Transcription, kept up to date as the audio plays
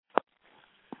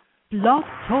Blog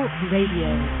Talk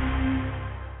Radio.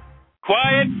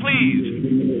 Quiet, please.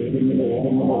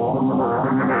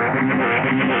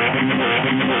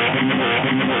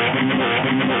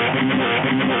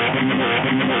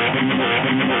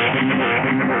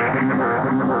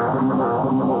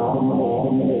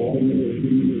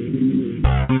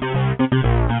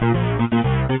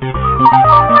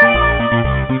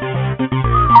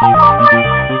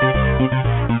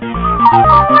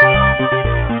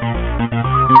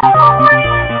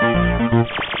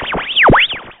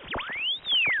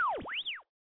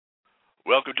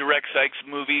 Welcome to Sikes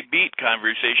Movie Beat,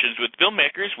 conversations with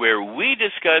filmmakers where we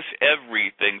discuss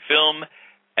everything film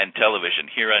and television.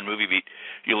 Here on Movie Beat,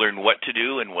 you'll learn what to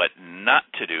do and what not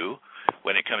to do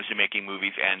when it comes to making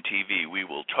movies and TV. We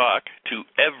will talk to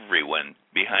everyone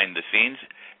behind the scenes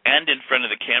and in front of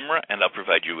the camera, and I'll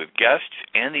provide you with guests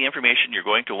and the information you're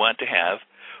going to want to have,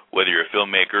 whether you're a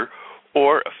filmmaker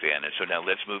or a fan. And so now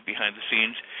let's move behind the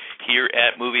scenes here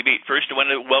at Movie Beat. First, I want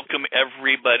to welcome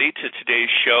everybody to today's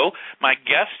show. My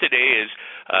guest today is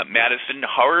Madison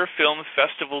Horror Film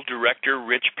Festival Director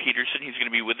Rich Peterson. He's going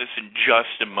to be with us in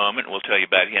just a moment. We'll tell you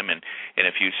about him in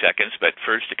a few seconds. But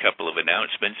first, a couple of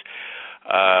announcements.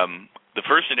 The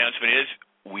first announcement is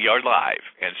we are live,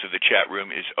 and so the chat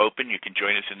room is open. You can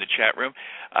join us in the chat room.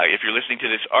 If you're listening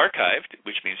to this archived,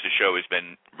 which means the show has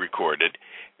been recorded,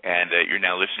 and you're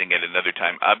now listening at another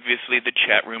time, obviously the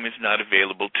chat room is not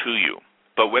available to you.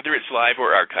 But whether it's live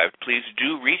or archived, please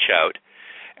do reach out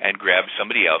and grab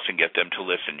somebody else and get them to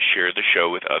listen. Share the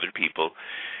show with other people.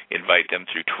 Invite them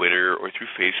through Twitter or through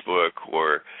Facebook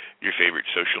or your favorite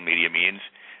social media means.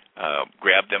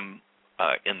 Grab them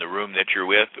in the room that you're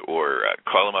with, or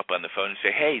call them up on the phone and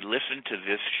say, hey, listen to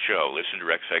this show. Listen to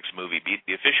Sikes Movie Beat.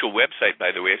 The official website, by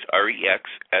the way, is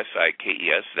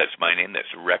REXSIKES. That's my name. That's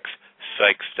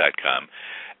RexSikes.com.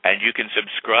 And you can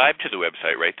subscribe to the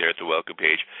website right there at the welcome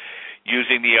page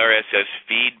using the RSS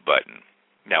feed button.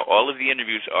 Now, all of the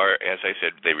interviews are, as I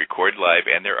said, they record live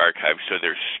and they're archived, so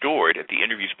they're stored at the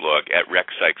interviews blog at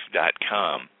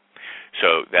RexSikes.com.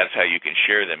 So that's how you can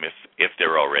share them if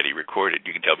they're already recorded.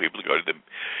 You can tell people to go to the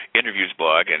interviews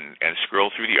blog and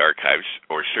scroll through the archives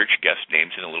or search guest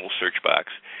names in a little search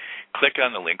box. Click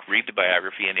on the link, read the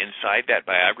biography, and inside that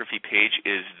biography page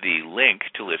is the link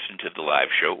to listen to the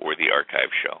live show or the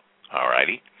archive show. All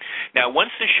righty? Now,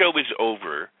 once the show is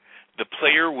over, the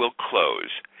player will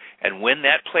close. And when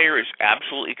that player is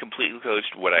absolutely completely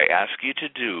closed, what I ask you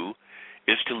to do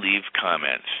is to leave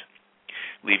comments.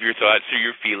 Leave your thoughts or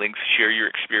your feelings, share your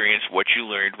experience, what you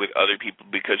learned with other people,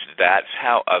 because that's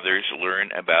how others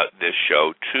learn about this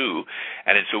show, too.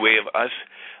 And it's a way of us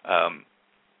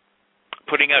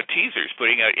putting out teasers,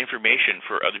 putting out information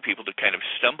for other people to kind of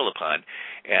stumble upon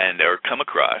or come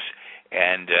across,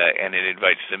 and it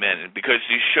invites them in. And because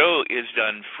the show is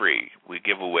done free, we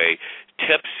give away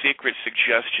tips, secrets,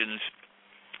 suggestions,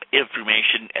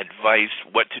 information, advice,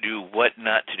 what to do, what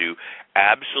not to do,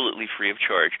 absolutely free of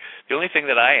charge. The only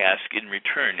thing that I ask in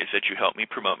return is that you help me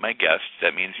promote my guests.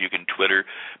 That means you can Twitter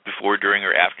before, during,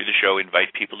 or after the show,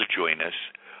 invite people to join us.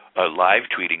 Live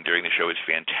tweeting during the show is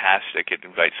fantastic. It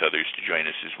invites others to join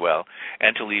us as well,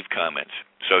 and to leave comments.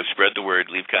 So spread the word,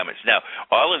 leave comments. Now,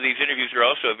 all of these interviews are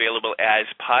also available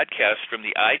as podcasts from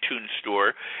the iTunes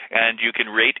store, and you can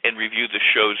rate and review the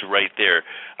shows right there.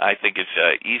 I think it's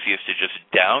easiest to just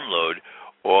download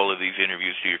all of these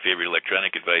interviews to your favorite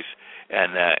electronic device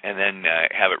and then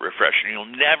have it refreshed. And you'll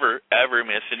never, ever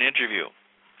miss an interview.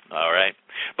 All right.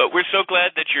 But we're so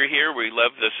glad that you're here. We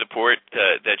love the support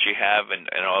that you have and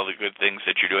all the good things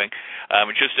that you're doing.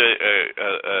 Just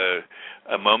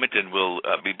a moment, and we'll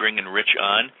be bringing Rich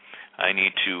on. I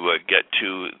need to get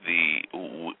to the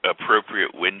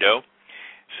appropriate window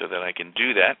so that I can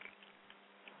do that.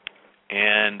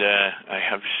 And I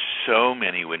have so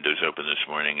many windows open this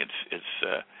morning. It's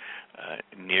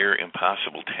near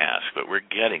impossible task, but we're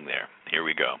getting there. Here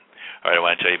we go. All right, I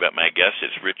want to tell you about my guest.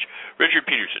 It's Richard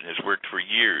Peterson. Has worked for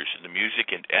years in the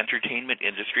music and entertainment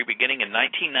industry, beginning in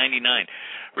 1999.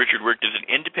 Richard worked as an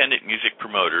independent music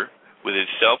promoter with his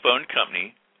cell-phone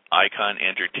company, Icon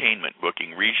Entertainment,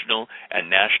 booking regional and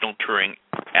national touring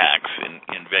acts in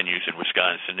venues in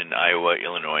Wisconsin, in Iowa,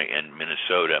 Illinois, and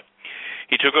Minnesota.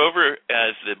 He took over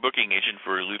as the booking agent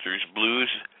for Luther's Blues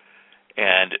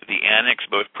and the Annex,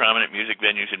 both prominent music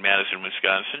venues in Madison,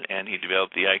 Wisconsin, and he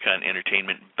developed the Icon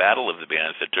Entertainment Battle of the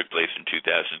Bands that took place in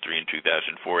 2003 and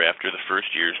 2004. After the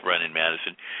first year's run in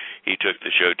Madison, he took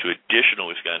the show to additional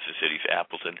Wisconsin cities,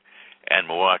 Appleton and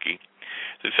Milwaukee.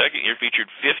 The second year featured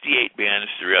 58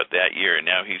 bands throughout that year, and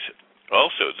now he's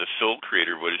also the sole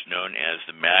creator of what is known as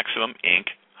the Maximum Inc.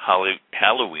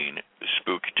 Halloween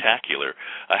Spooktacular,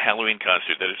 a Halloween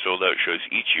concert that has sold out shows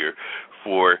each year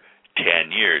for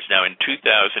 10 years. Now, in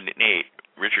 2008,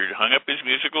 Richard hung up his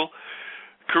musical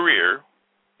career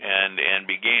and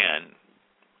began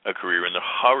a career in the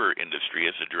horror industry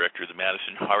as the director of the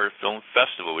Madison Horror Film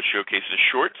Festival, which showcases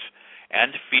shorts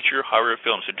and feature horror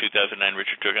films. In 2009,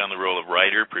 Richard took on the role of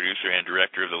writer, producer, and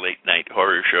director of the late-night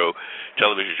horror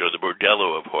television show, The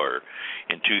Bordello of Horror.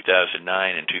 In 2009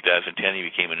 and 2010, he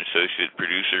became an associate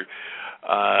producer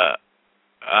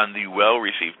on the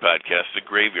well-received podcast, The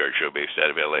Graveyard Show, based out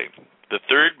of L.A. The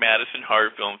third Madison Horror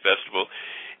Film Festival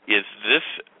is this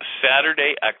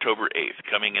Saturday, October 8th,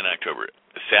 coming in October.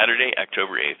 Saturday,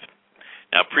 October 8th.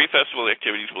 Now, pre-festival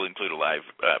activities will include a live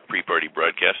pre-party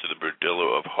broadcast of the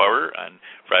Bordello of Horror on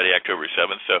Friday, October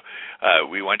 7th. So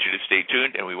we want you to stay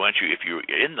tuned, and we want you, if you're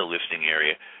in the listening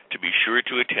area, to be sure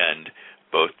to attend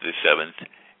both the 7th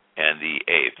and the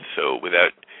 8th. So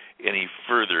without any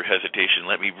further hesitation,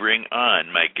 let me bring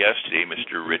on my guest today,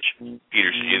 Mr. Rich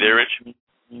Peterson. You there, Rich?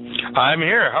 I'm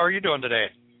here. How are you doing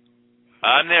today?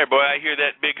 I'm there, boy. I hear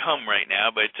that big hum right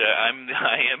now, but I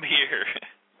am here.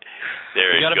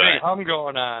 There you got a big hum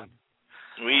going on.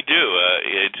 We do.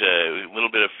 It's a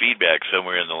little bit of feedback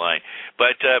somewhere in the line.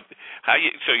 But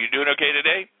so you're doing okay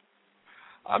today?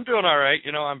 I'm doing all right.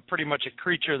 You know, I'm pretty much a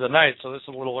creature of the night, so this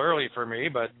is a little early for me.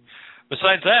 But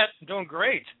besides that, I'm doing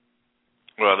great.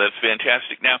 Well, that's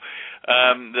fantastic. Now,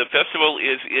 the festival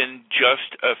is in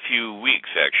just a few weeks,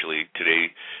 actually,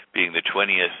 today being the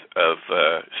 20th of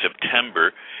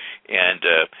September. And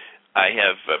I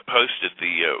have posted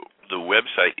the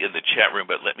website in the chat room,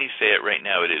 but let me say it right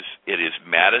now. It is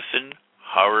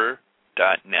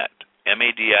MadisonHorror.net,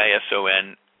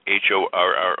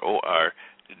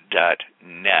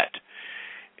 MadisonHorror.net,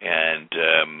 and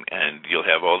you'll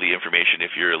have all the information.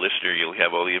 If you're a listener, you'll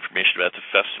have all the information about the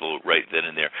festival right then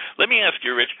and there. Let me ask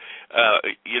you, Rich.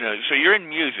 So you're in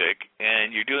music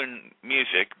and you're doing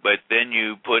music, but then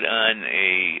you put on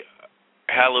a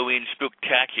Halloween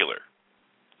Spooktacular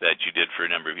that you did for a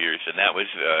number of years, and that was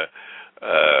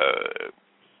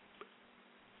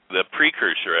the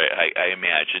precursor, I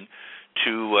imagine,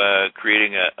 to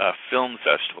creating a film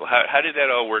festival. How did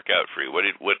that all work out for you?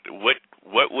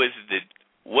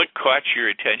 What caught your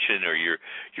attention or your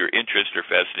interest or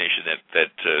fascination that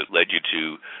led you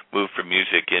to move from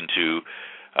music into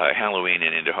Halloween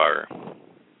and into horror?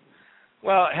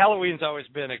 Well, Halloween's always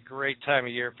been a great time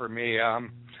of year for me.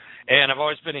 And I've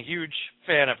always been a huge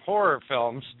fan of horror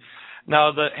films.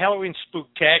 Now, the Halloween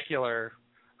Spooktacular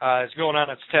is going on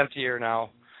its 10th year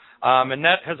now, and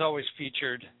that has always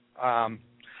featured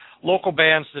local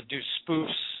bands that do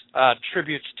spoofs,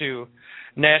 tributes to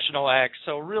national acts,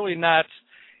 so really not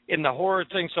in the horror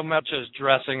thing so much as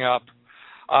dressing up,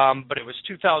 but it was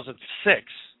 2006.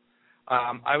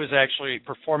 I was actually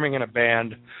performing in a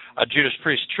band, a Judas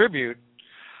Priest tribute,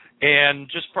 and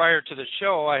just prior to the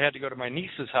show, I had to go to my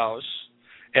niece's house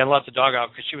and let the dog out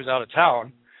because she was out of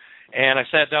town. And I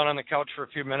sat down on the couch for a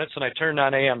few minutes, and I turned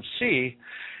on AMC,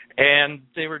 and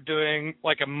they were doing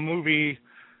like a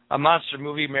monster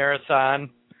movie marathon,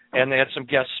 and they had some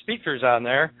guest speakers on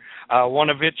there,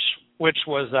 one of which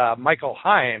was Michael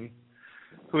Hine,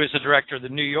 who is the director of the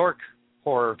New York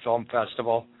Horror Film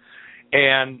Festival.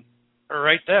 And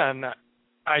right then,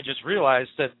 I just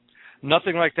realized that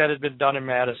nothing like that had been done in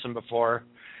Madison before,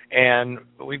 and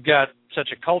we've got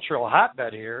such a cultural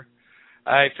hotbed here.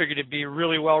 I figured it'd be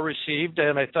really well received,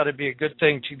 and I thought it'd be a good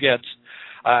thing to get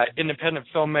independent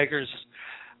filmmakers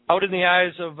out in the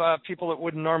eyes of people that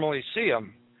wouldn't normally see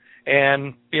them,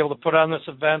 and be able to put on this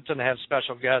event and have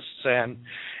special guests and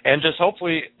just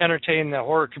hopefully entertain the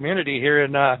horror community here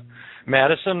in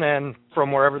Madison and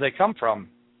from wherever they come from.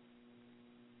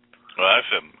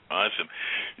 Awesome.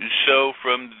 So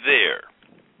from there,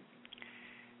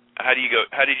 how did you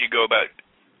go about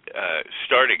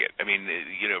starting it? I mean,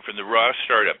 from the raw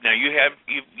startup. Now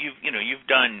you've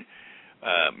done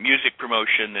music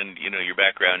promotion and your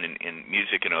background in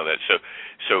music and all that.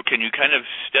 So can you kind of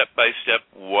step by step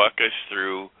walk us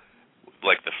through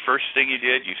like the first thing you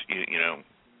did?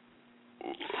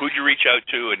 Who'd you reach out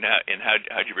to and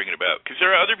how'd you bring it about? Because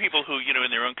there are other people who in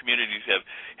their own communities have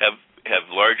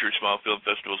large or small film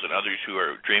festivals, and others who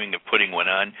are dreaming of putting one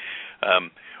on.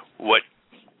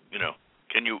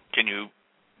 Can you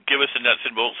give us the nuts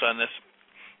and bolts on this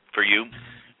for you?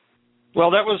 Well,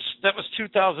 that was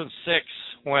 2006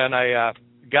 when I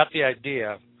got the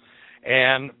idea,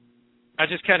 and I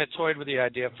just kind of toyed with the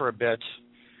idea for a bit,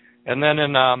 and then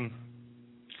in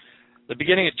the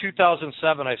beginning of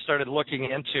 2007, I started looking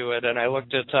into it, and I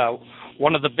looked at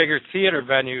one of the bigger theater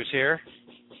venues here,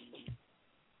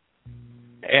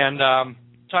 and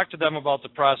talked to them about the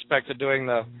prospect of doing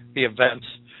the events.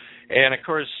 And, of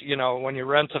course, when you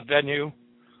rent a venue,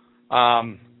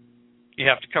 you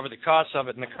have to cover the cost of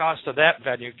it. And the cost of that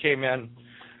venue came in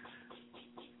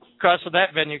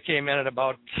at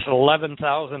about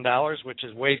 $11,000, which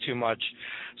is way too much.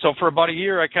 So for about a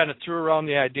year, I kind of threw around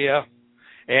the idea,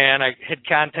 and I had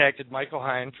contacted Michael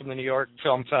Hine from the New York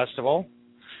Film Festival,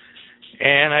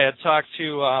 and I had talked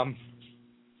to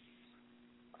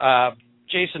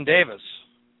Jason Davis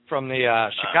from the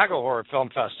Chicago Horror Film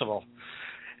Festival.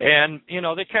 And,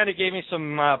 they kind of gave me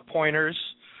some pointers.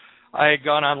 I had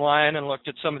gone online and looked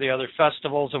at some of the other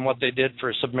festivals and what they did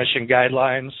for submission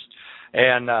guidelines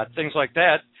and things like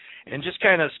that, and just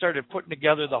kind of started putting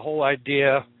together the whole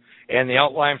idea and the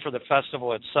outline for the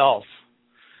festival itself.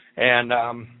 And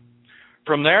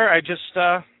from there, I just,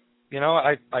 I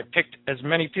picked as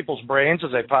many people's brains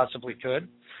as I possibly could,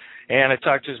 and I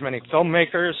talked to as many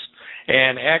filmmakers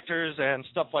and actors and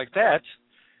stuff like that,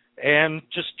 and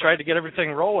just tried to get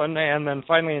everything rolling. And then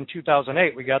finally in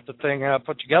 2008, we got the thing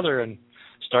put together and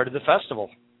started the festival.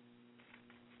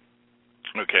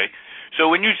 Okay. So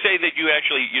when you say that you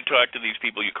talked to these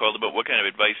people, you called about, what kind of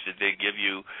advice did they give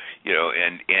you,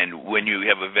 and when you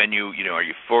have a venue, are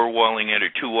you four-walling it or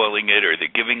two-walling it, or are they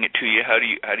giving it to you? How do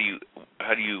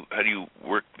you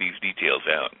work these details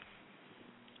out?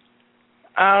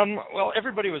 Well,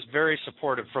 everybody was very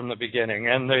supportive from the beginning,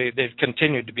 and they've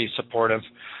continued to be supportive.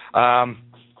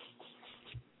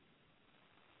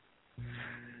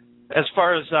 As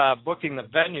far as booking the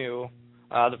venue,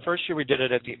 the first year we did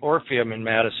it at the Orpheum in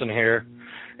Madison here,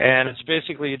 and it's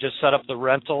basically you just set up the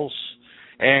rentals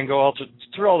and go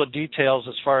through all the details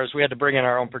as far as we had to bring in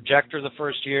our own projector the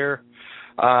first year.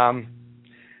 The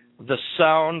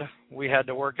sound we had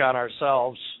to work on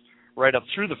ourselves right up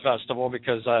through the festival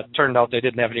because it turned out they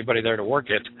didn't have anybody there to work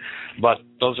it. But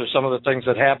those are some of the things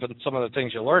that happen, some of the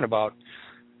things you learn about.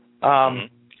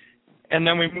 And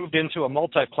then we moved into a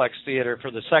multiplex theater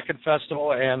for the second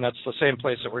festival, and that's the same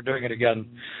place that we're doing it again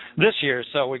this year.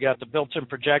 So we got the built-in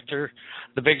projector,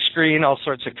 the big screen, all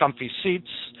sorts of comfy seats,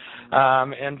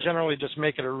 and generally just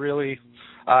make it a really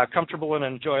comfortable and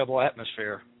enjoyable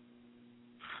atmosphere.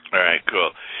 All right,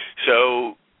 cool.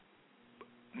 So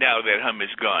now that hum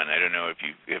is gone. I don't know if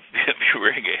you're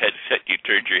wearing a headset, you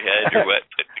turned your head or what.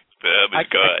 But the hum is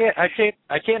gone.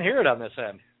 I can't hear it on this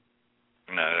end.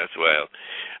 No, that's wild.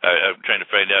 I'm trying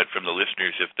to find out from the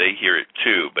listeners if they hear it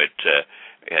too, but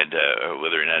and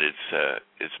whether or not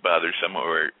it's bothersome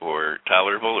or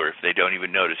tolerable, or if they don't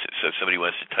even notice it. So if somebody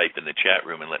wants to type in the chat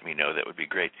room and let me know, that would be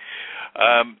great.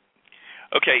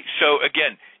 Okay, so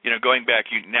again, going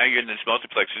back, now you're in this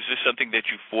multiplex. Is this something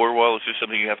that you four-wall? Is this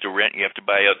something you have to rent? You have to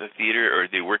buy out the theater, or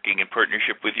are they working in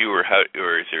partnership with you, or how?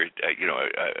 Or is there,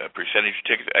 a percentage of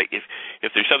tickets?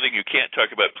 If there's something you can't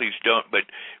talk about, please don't. But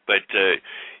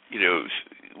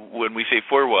when we say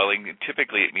four-walling,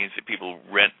 typically it means that people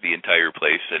rent the entire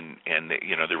place, and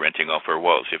they're renting all four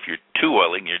walls. If you're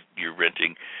two-walling, you're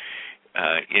renting.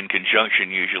 In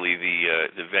conjunction, usually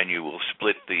the venue will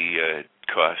split the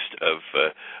cost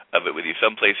of it with you.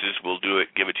 Some places will do it,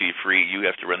 give it to you free. You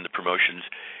have to run the promotions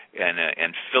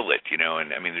and fill it.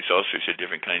 And I mean, there's all sorts of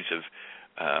different kinds of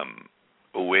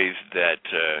ways that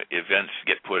events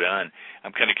get put on.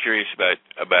 I'm kind of curious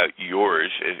about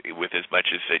yours, with as much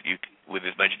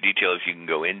detail as you can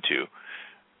go into.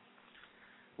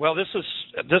 Well, this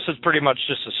is pretty much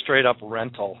just a straight up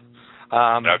rental.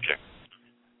 Okay.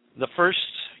 The first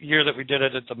year that we did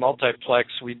it at the multiplex,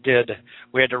 we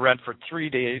had to rent for 3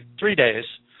 days.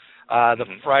 The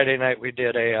Friday night we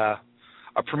did a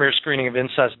premiere screening of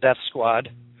Incest Death Squad,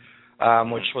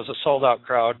 which was a sold out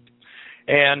crowd.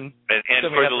 And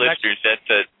for the listeners,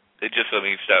 just let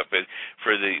me stop. But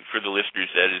for the listeners,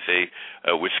 that is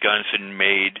a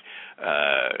Wisconsin-made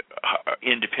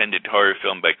independent horror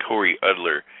film by Corey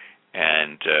Udler,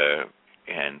 and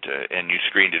you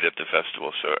screened it at the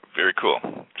festival. So very cool.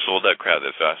 Sold out crowd.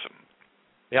 That's awesome.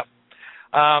 Yep.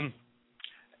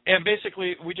 And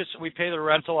basically, we pay the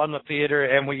rental on the theater,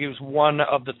 and we use one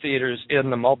of the theaters in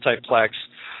the multiplex.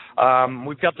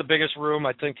 We've got the biggest room,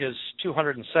 I think, is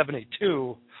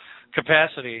 272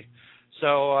 capacity.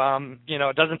 So,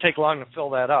 it doesn't take long to fill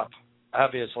that up,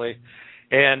 obviously.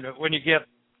 And when you get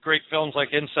great films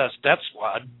like Incest Death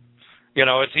Squad,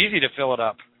 it's easy to fill it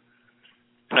up.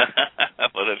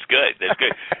 Well, that's good. That's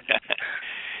good.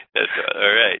 That's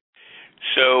all right.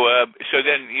 So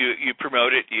then you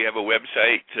promote it. You have a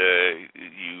website.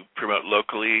 You promote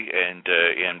locally,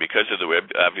 and because of the web,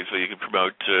 obviously you can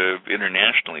promote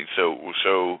internationally.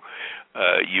 So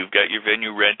you've got your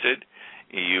venue rented.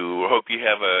 You hope you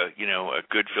have a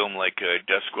good film like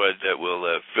Death Squad that will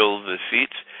fill the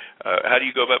seats. How do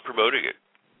you go about promoting it?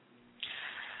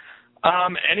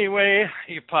 Any way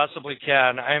you possibly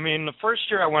can. I mean, the first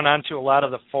year I went on to a lot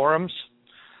of the forums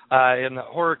in the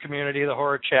horror community, the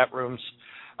horror chat rooms,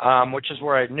 which is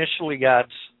where I initially got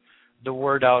the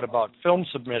word out about film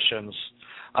submissions,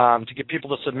 to get people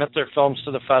to submit their films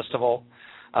to the festival.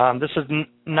 This is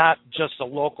not just a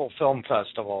local film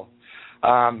festival.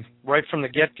 Right from the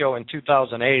get-go in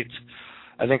 2008,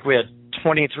 I think we had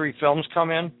 23 films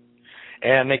come in,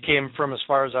 and they came from as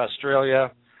far as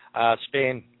Australia,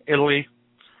 Spain, Italy,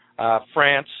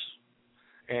 France,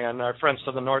 and our friends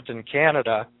to the north in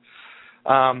Canada.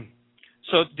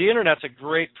 So the Internet's a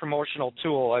great promotional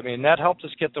tool. I mean, that helped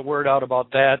us get the word out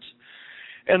about that.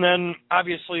 And then,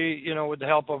 obviously, with the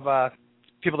help of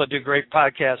people that do great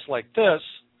podcasts like this,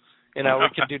 we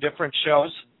can do different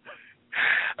shows.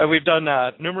 We've done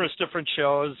numerous different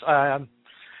shows.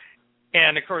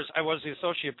 And, of course, I was the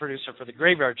associate producer for the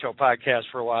Graveyard Show podcast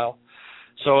for a while.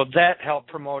 So that helped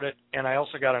promote it. And I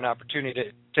also got an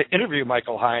opportunity to interview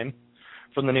Michael Hine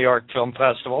from the New York Film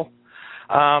Festival.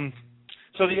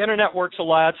 So the Internet works a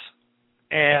lot.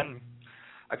 And,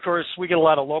 of course, we get a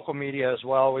lot of local media as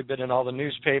well. We've been in all the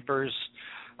newspapers.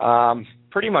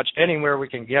 Pretty much anywhere we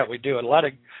can get, we do it. A lot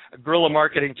of guerrilla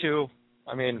marketing, too.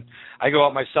 I mean, I go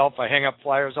out myself. I hang up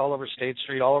flyers all over State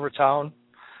Street, all over town.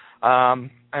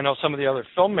 I know some of the other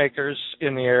filmmakers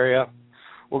in the area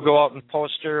will go out and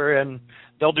poster, and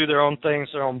they'll do their own things,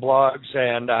 their own blogs,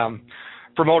 and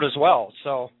promote as well.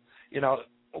 So,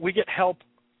 we get help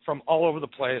from all over the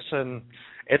place, and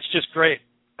it's just great.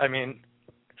 I mean,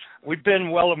 we've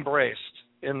been well embraced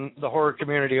in the horror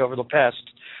community over the past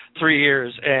 3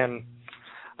 years, and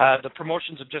the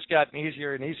promotions have just gotten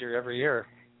easier and easier every year.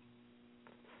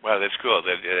 Wow, that's cool.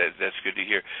 That's good to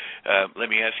hear. Let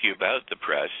me ask you about the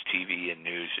press, TV, and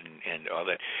news, and all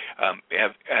that.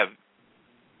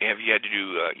 Have you had to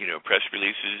do press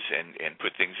releases and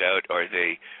put things out? Are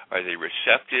they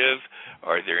receptive?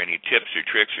 Are there any tips or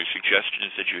tricks or suggestions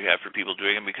that you have for people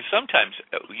doing them? Because sometimes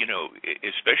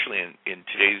especially in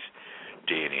today's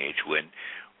day and age,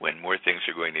 when more things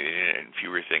are going to the internet and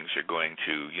fewer things are going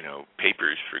to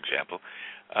papers, for example.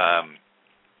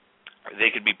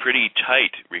 They can be pretty tight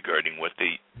regarding what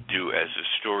they do as a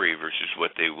story versus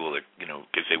what they will,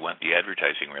 because they want the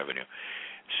advertising revenue.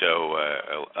 So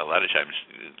a lot of times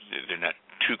they're not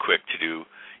too quick to do,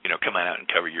 come on out and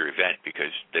cover your event because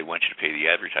they want you to pay the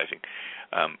advertising.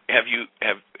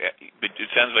 But it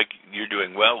sounds like you're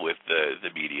doing well with the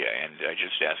media, and I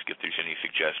just ask if there's any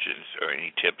suggestions or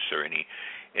any tips or any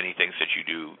things that you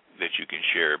do that you can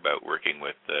share about working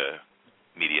with the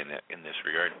media in this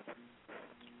regard.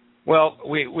 Well,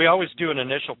 we always do an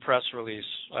initial press release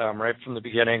right from the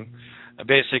beginning, a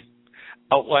basic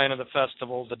outline of the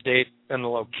festival, the date and the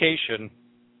location,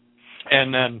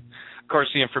 and then, of course,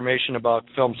 the information about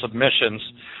film submissions.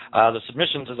 The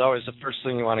submissions is always the first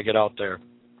thing you want to get out there.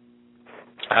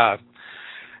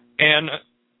 And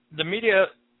the media,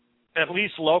 at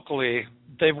least locally,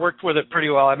 they've worked with it pretty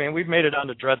well. I mean, we've made it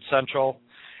onto Dread Central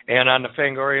and on the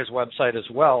Fangoria's website as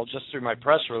well, just through my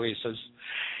press releases.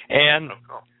 And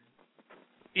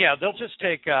yeah, they'll just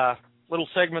take little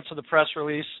segments of the press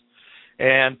release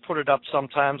and put it up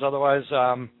sometimes. Otherwise,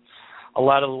 a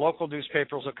lot of the local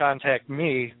newspapers will contact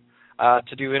me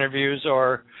to do interviews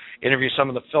or interview some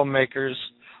of the filmmakers,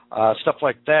 stuff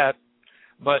like that.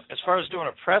 But as far as doing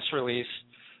a press release,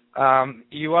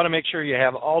 you want to make sure you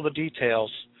have all the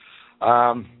details.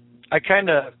 I kind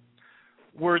of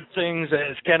word things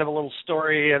as kind of a little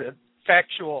story, a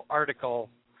factual article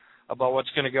about what's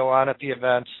going to go on at the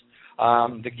event.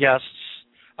 The guests,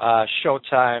 show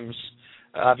times,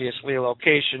 obviously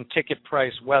location, ticket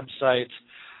price, website,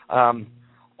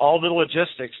 all the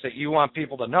logistics that you want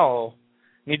people to know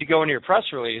need to go into your press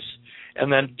release,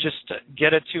 and then just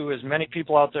get it to as many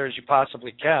people out there as you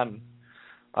possibly can.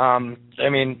 I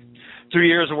mean, 3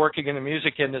 years of working in the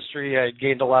music industry, I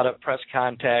gained a lot of press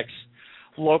contacts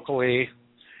locally,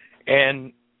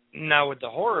 and now with the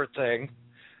horror thing,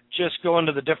 just going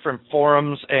to the different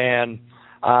forums and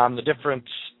the different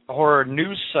horror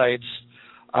news sites,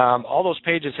 all those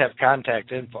pages have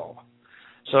contact info.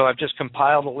 So I've just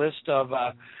compiled a list of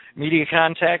media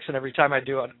contacts, and every time I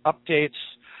do an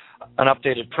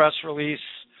updated press release,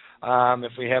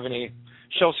 if we have any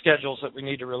show schedules that we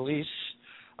need to release,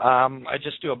 I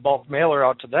just do a bulk mailer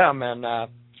out to them, and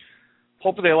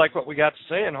hopefully they like what we got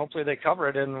to say, and hopefully they cover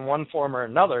it in one form or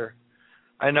another.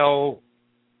 I know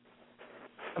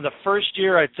the first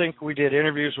year, I think we did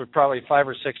interviews with probably 5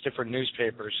 or 6 different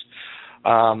newspapers,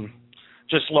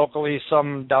 just locally,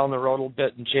 some down the road a little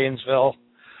bit in Janesville.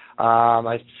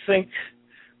 I think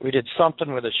we did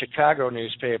something with a Chicago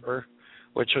newspaper.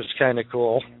 which was kind of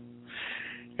cool.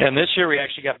 And this year we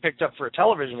actually got picked up for a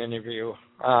television interview.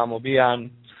 We'll be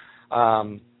on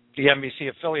the NBC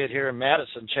affiliate here in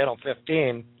Madison, Channel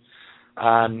 15,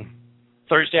 on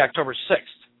Thursday, October 6th,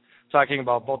 talking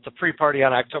about both the pre-party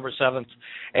on October 7th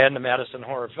and the Madison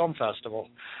Horror Film Festival.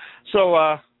 So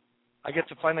I get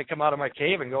to finally come out of my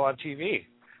cave and go on TV.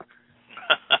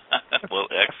 Well,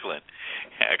 excellent.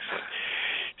 Excellent.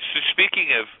 So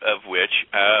speaking of which,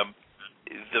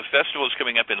 the festival is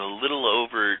coming up in a little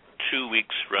over 2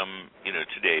 weeks from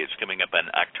today. It's coming up on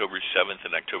October 7th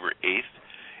and October 8th,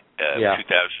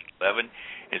 2011.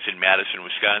 It's in Madison,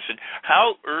 Wisconsin.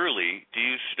 How early do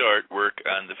you start work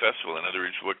on the festival? In other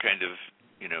words, what kind of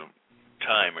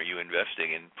time are you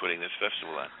investing in putting this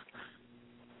festival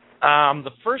on?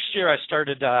 The first year I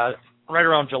started right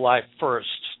around July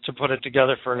 1st to put it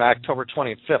together for an October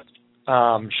 25th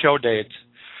show date.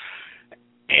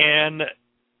 And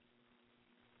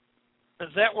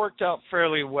that worked out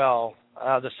fairly well.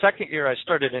 The second year I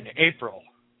started in April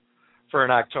for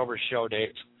an October show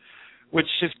date, which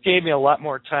just gave me a lot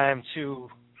more time to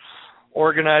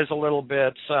organize a little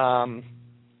bit, kind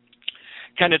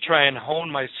of try and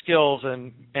hone my skills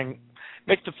and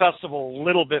make the festival a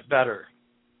little bit better.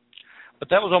 But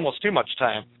that was almost too much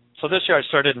time. So this year I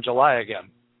started in July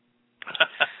again.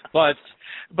 But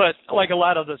like a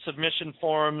lot of the submission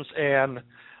forms and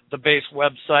the base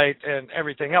website and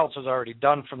everything else was already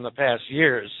done from the past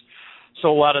years. So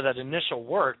a lot of that initial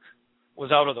work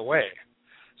was out of the way.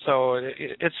 So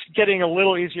it's getting a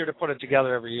little easier to put it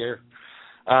together every year.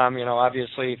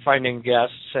 Obviously finding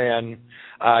guests and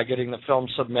getting the film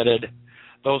submitted.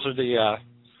 Those are the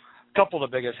couple of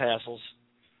the biggest hassles.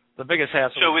 The biggest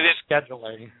hassle is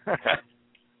scheduling.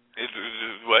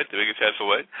 What? The biggest hassle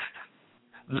what?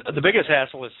 The biggest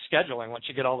hassle is scheduling once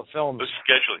you get all the films.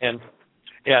 Scheduling. And,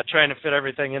 trying to fit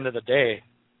everything into the day.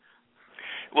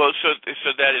 Well, so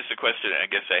that is the question I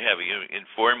guess I have. In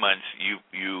 4 months, you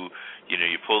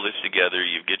pull this together.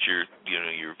 You get your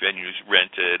venues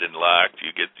rented and locked.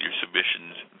 You get your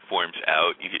submissions forms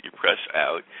out. You get your press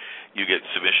out. You get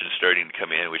submissions starting to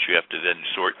come in, which you have to then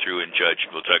sort through and judge.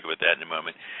 We'll talk about that in a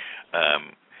moment.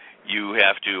 You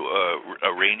have to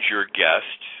arrange your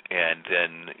guests and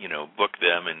then book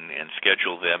them and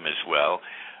schedule them as well.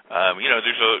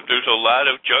 There's a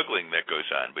lot of juggling that goes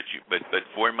on, but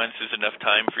 4 months is enough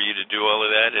time for you to do all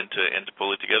of that and to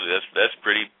pull it together. That's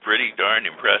pretty darn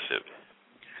impressive.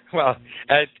 Well,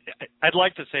 I'd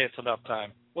like to say it's enough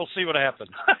time. We'll see what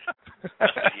happens.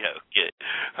 Yeah. Okay.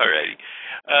 All righty.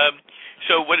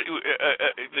 So what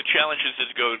the challenges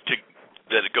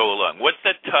that go along? What's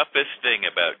the toughest thing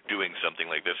about doing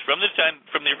something like this from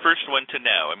your first one to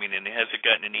now? I mean, and has it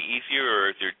gotten any easier,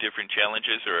 or are there different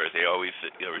challenges, or are they always,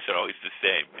 or is it always the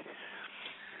same?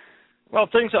 Well,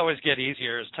 things always get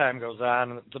easier as time goes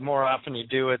on. The more often you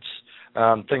do it,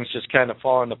 things just kind of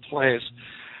fall into place.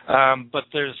 But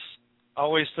there's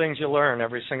always things you learn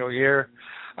every single year.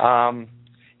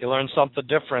 You learn something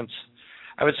different.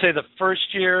 I would say the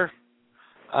first year,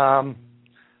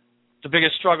 the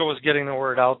biggest struggle was getting the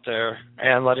word out there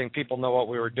and letting people know what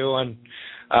we were doing,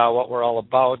 what we're all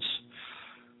about.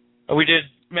 We did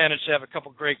manage to have a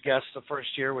couple great guests the first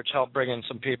year, which helped bring in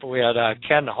some people. We had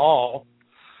Ken Hall,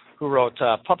 who wrote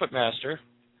Puppet Master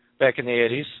back in the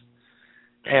 80s,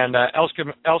 and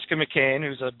Elska McCain,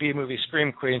 who's a B-movie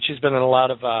scream queen. She's been in a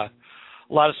lot of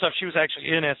stuff. She was actually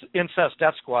in Incest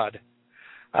Death Squad,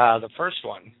 the first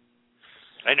one.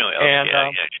 I know Elska.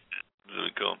 Yeah,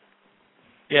 really cool.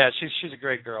 Yeah, she's a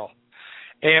great girl.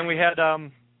 And we had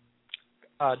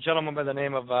a gentleman by the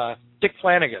name of Dick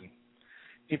Flanagan.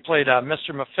 He played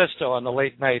Mr. Mephisto on the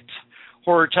late-night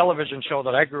horror television show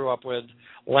that I grew up with,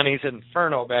 Lenny's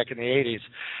Inferno, back in the 80s.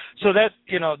 So that,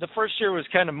 the first year was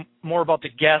kind of more about the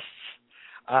guests,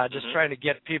 just trying to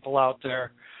get people out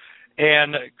there.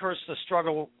 And, of course, the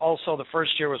struggle also the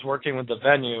first year was working with the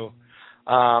venue.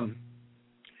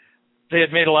 They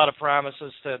had made a lot of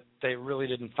promises that they really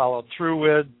didn't follow through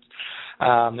with.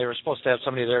 They were supposed to have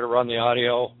somebody there to run the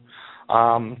audio,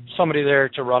 somebody there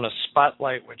to run a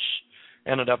spotlight, which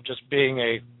ended up just being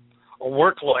a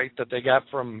work light that they got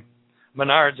from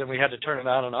Menards, and we had to turn it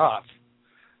on and off,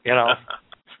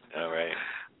 All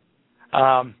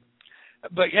right.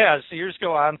 But, yeah, as the years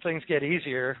go on, things get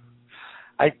easier.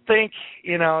 I think,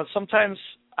 sometimes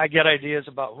I get ideas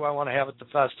about who I want to have at the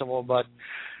festival, but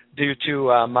due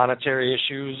to monetary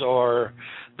issues or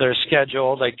their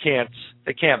schedule, they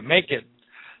can't make it.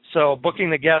 So booking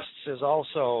the guests is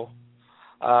also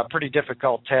a pretty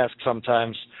difficult task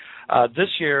sometimes. This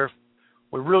year,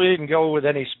 we really didn't go with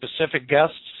any specific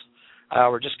guests.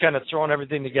 We're just kind of throwing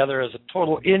everything together as a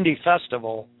total indie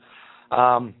festival.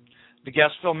 the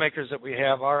guest filmmakers that we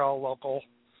have are all local.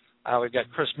 We've got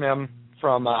Chris Mim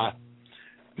from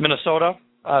Minnesota,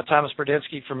 Thomas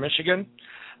Berdinsky from Michigan,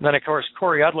 and then, of course,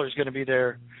 Corey Udler is going to be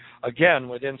there again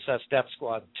with Incest Death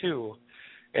Squad 2,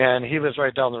 and he lives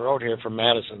right down the road here from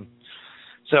Madison.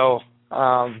 So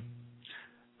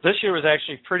this year was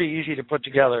actually pretty easy to put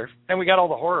together, and we got all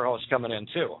the horror hosts coming in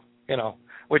too,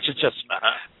 which is just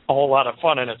a whole lot of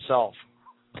fun in itself.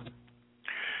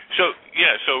 So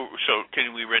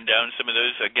can we run down some of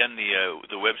those? Again,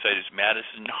 the website is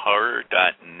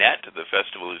madisonhorror.net. The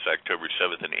festival is October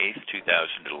 7th and 8th,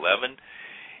 2011,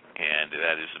 and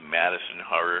that is the Madison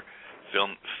Horror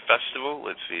Film Festival.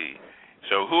 Let's see.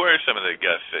 So who are some of the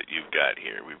guests that you've got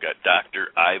here? We've got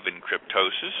Dr. Ivan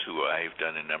Cryptosis, who I've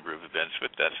done a number of events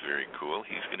with. That's very cool.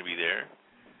 He's going to be there.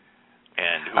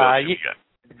 And who else have we got?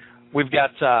 We've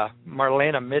got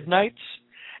Marlena Midnight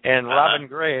and Robin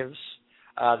Graves.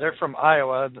 They're from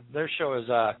Iowa. Their show is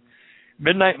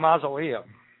Midnight Mausoleum.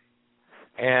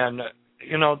 And,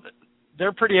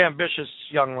 they're pretty ambitious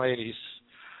young ladies.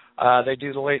 They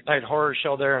do the late night horror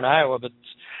show there in Iowa, but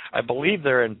I believe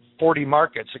they're in 40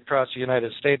 markets across the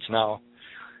United States now,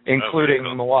 including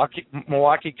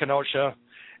Milwaukee, Kenosha,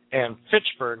 and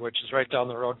Fitchburg, which is right down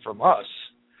the road from us.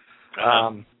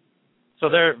 So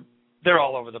they're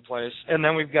all over the place. And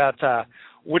then we've got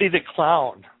Woody the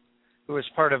Clown, who is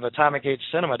part of Atomic Age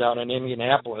Cinema down in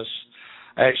Indianapolis.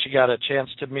 I actually got a chance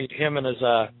to meet him and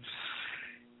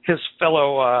his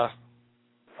fellow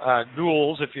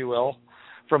ghouls, if you will,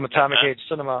 from Atomic Age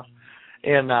Cinema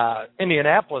in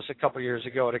Indianapolis a couple years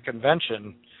ago at a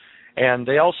convention. And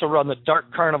they also run the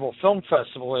Dark Carnival Film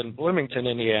Festival in Bloomington,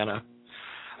 Indiana.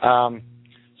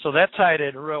 So that tied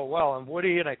in real well. And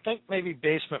Woody and I think maybe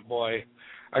Basement Boy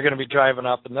are going to be driving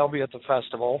up, and they'll be at the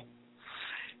festival.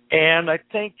 And I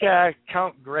think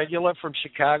Count Gregula from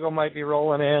Chicago might be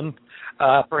rolling in,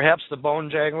 perhaps the Bone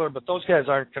Jangler, but those guys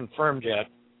aren't confirmed yet.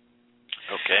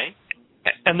 Okay.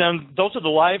 And then those are the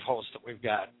live hosts that we've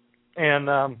got. And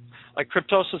like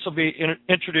Cryptosis will be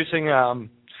introducing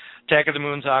Attack of the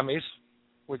Moon Zombies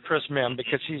with Chris Mim,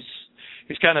 because he's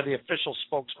kind of the official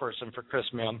spokesperson for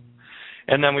Chris Mim.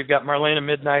 And then we've got Marlena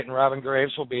Midnight and Robin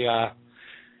Graves will be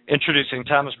introducing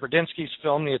Thomas Berdinsky's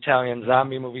film, The Italian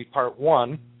Zombie Movie Part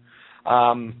 1,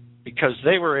 because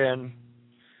they were in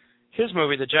his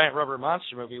movie, The Giant Rubber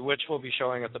Monster Movie, which we'll be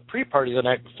showing at the pre-party the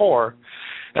night before.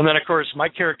 And then, of course, my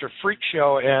character Freak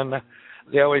Show and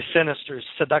the always sinister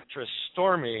seductress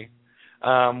Stormy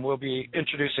will be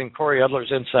introducing Corey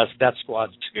Udler's Incest Death Squad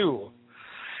 2.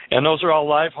 And those are all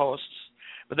live hosts.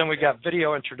 But then we got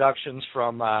video introductions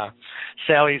from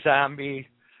Sally Zombie,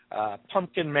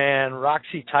 Pumpkin Man,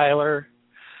 Roxy Tyler,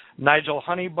 Nigel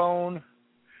Honeybone,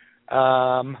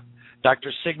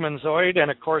 Dr. Sigmund Zoid, and,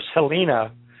 of course,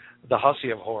 Helena, the Hussy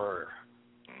of Horror.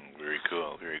 Very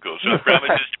cool, very cool. So it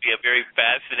promises to be a very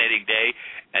fascinating day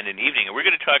and an evening. And we're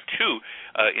going to talk, too,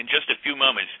 in just a few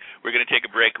moments. We're going to take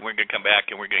a break, and we're going to come back,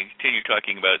 and we're going to continue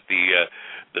talking about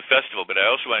the festival. But I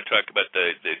also want to talk about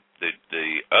the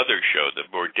other show, the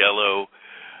Bordello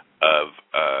of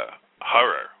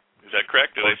Horror. Is that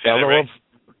correct? Did I say that right?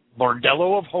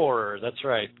 Bordello of Horror, that's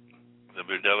right. The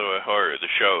Bordello of Horror,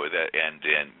 the show, and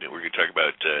we're going to talk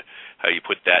about how you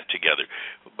put that together.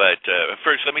 But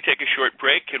first, let me take a short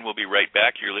break, and we'll be right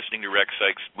back. You're listening to Rex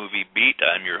Sikes Movie Beat.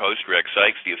 I'm your host, Rex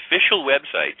Sikes. The official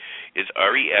website is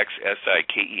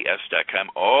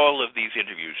rexsikes.com. All of these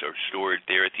interviews are stored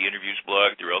there at the interviews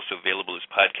blog. They're also available as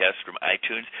podcasts from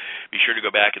iTunes. Be sure to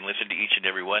go back and listen to each and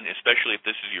every one, especially if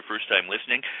this is your first time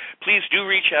listening. Please do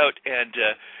reach out and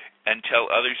tell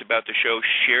others about the show.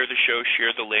 Share the show. Share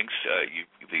the links.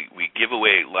 We give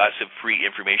away lots of free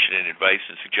information and advice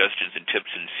and suggestions and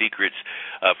tips and secrets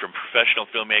from professional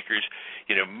filmmakers.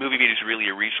 Movie Beat is really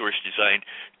a resource designed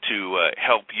to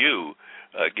help you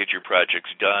get your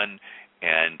projects done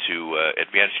and to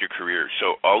advance your career.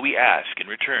 So all we ask in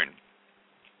return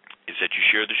is that you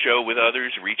share the show with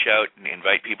others, reach out and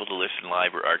invite people to listen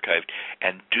live or archived,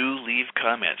 and do leave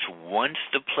comments. Once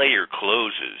the player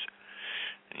closes,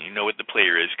 and you know what the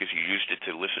player is because you used it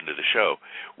to listen to the show.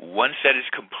 Once that is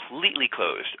completely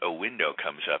closed, a window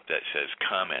comes up that says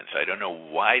comments. I don't know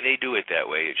why they do it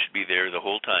that way. It should be there the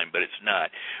whole time, but it's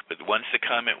not. But once the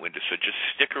comment window, so just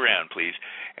stick around, please,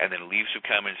 and then leave some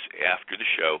comments after the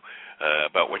show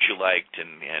about what you liked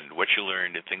and what you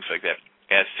learned and things like that.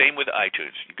 Same with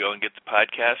iTunes. You go and get the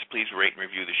podcast. Please rate and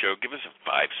review the show. Give us a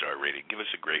 5-star rating. Give us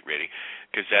a great rating,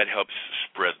 because that helps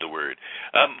spread the word.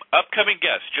 Upcoming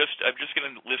guests. I'm just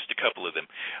going to list a couple of them.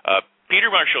 Peter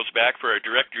Peter Marshall's back for our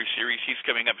director series. He's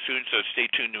coming up soon, so stay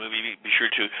tuned to Movie Beat. Be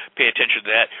sure to pay attention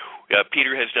to that.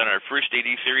 Peter has done our first AD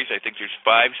series. I think there's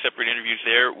 5 separate interviews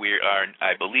there. We are,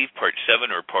 I believe, part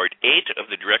 7 or part 8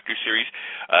 of the director series.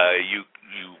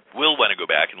 You will want to go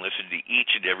back and listen to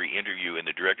each and every interview in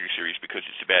the director series, because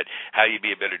it's about how you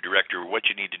be a better director,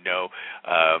 what you need to know,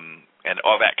 and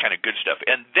all that kind of good stuff.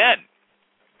 And then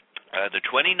the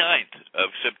 29th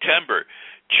of September,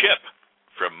 Chip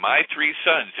from My Three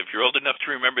Sons, if you're old enough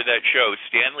to remember that show,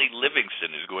 Stanley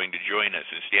Livingston is going to join us.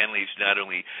 And Stanley's not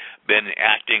only been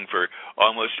acting for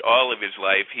almost all of his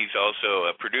life, he's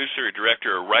also a producer, a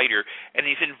director, a writer, and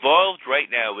he's involved right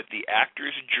now with the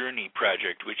Actor's Journey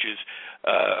Project, which is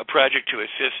a project to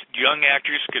assist young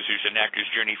actors, because there's an Actor's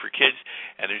Journey for kids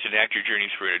and there's an Actor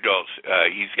Journeys for adults.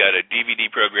 He's got a DVD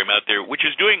program out there which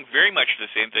is doing very much the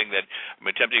same thing that I'm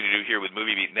attempting to do here with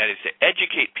Movie Beat, and that is to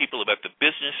educate people about the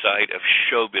business side of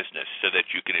show business, so that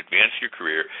you can advance your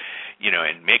career,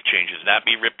 and make changes, not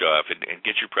be ripped off, and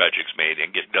get your projects made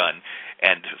and get done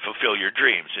and fulfill your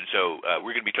dreams. And so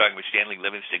we're going to be talking with Stanley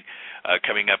Livingston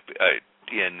coming up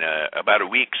in about a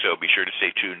week, so be sure to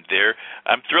stay tuned there.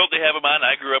 I'm thrilled to have him on.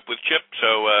 I grew up with Chip,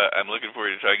 so I'm looking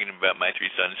forward to talking about My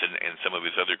Three Sons and some of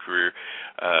his other career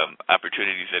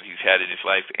opportunities that he's had in his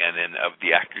life, and then of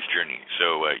the Actor's Journey.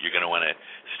 So you're going to want to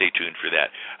stay tuned for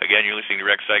that. Again, you're listening to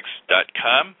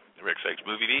RexSikes.com. Rex Sikes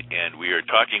Movie Beat, and we are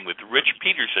talking with Rich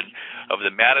Peterson of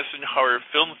the Madison Horror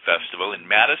Film Festival in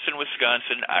Madison,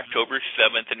 Wisconsin, October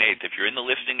 7th and 8th. If you're in the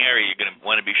listening area, you're going to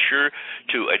want to be sure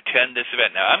to attend this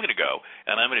event. Now, I'm going to go,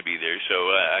 and I'm going to be there,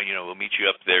 so we'll meet you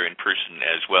up there in person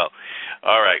as well.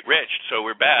 All right, Rich, so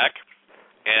we're back,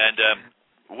 and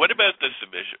what about the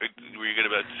submission? Were you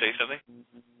about to say something?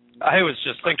 I was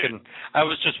just thinking, I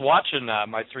was just watching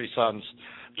My Three Sons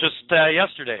just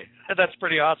yesterday. That's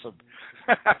pretty awesome.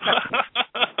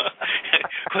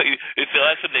 It's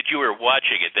awesome that you were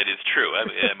watching it. That is true.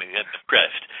 I'm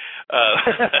impressed.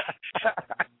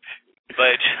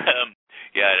 But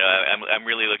I'm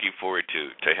really looking forward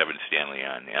to having Stanley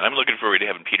on, and I'm looking forward to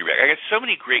having Peter back. I got so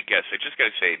many great guests. I just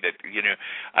got to say that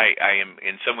I am,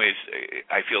 in some ways,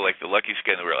 I feel like the luckiest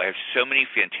guy in the world. I have so many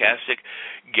fantastic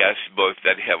guests, both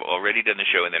that have already done the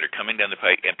show and that are coming down the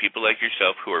pike, and people like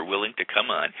yourself who are willing to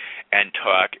come on and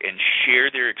talk and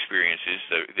share their experiences,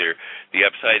 the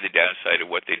upside, the downside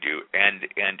of what they do, and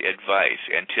advice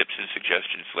and tips and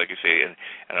suggestions, like I say,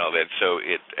 and all that. So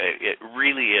it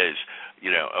really is,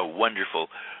 a wonderful.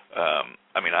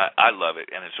 I love it,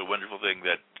 and it's a wonderful thing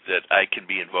that I can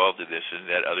be involved in this and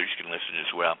that others can listen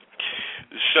as well.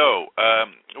 So,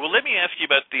 let me ask you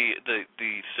about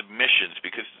the submissions,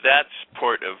 because that's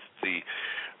part of the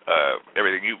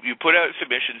everything. You put out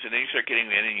submissions, and then you start getting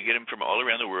them in, and you get them from all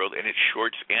around the world, and it's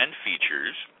shorts and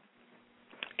features.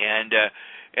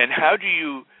 And how do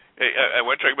you? I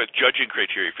want to talk about judging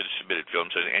criteria for the submitted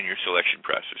films and your selection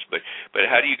process. But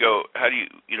how do you go? How do you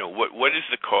what is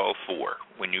the call for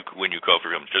when you call for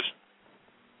films? Just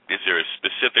is there a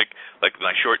specific, like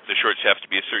the shorts have to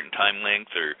be a certain time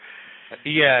length, or?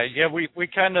 Yeah. We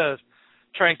kind of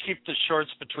try and keep the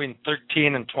shorts between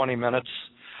 13 and 20 minutes.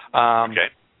 Okay.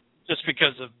 Just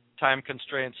because of time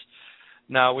constraints.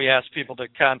 Now we ask people to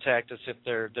contact us if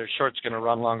their short's going to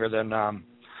run longer than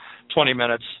 20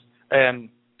 minutes, and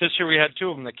this year we had 2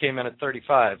 of them that came in at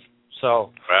 35.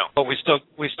 So, wow. But we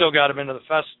still got them into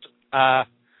the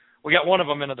we got one of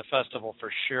them into the festival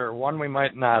for sure. One we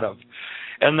might not have.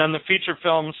 And then the feature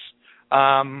films,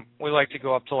 we like to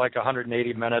go up to like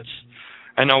 180 minutes.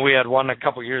 I know we had one a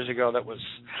couple years ago that was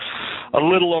a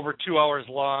little over 2 hours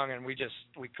long, and we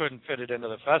couldn't fit it into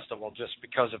the festival just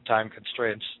because of time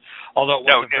constraints. Although it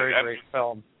was a very great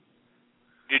film.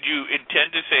 Did you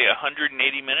intend to say 180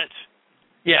 minutes?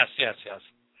 Yes.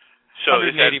 So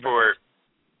is that for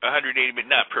 180 minutes,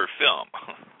 not per film?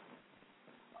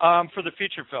 For the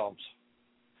feature films.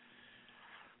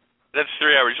 That's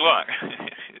 3 hours long.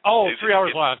 3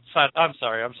 hours long. I'm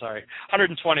sorry.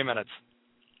 120 minutes.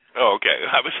 Oh, okay.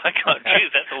 I was like, oh, geez,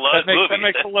 that's a lot of movies. That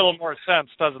makes a little more sense,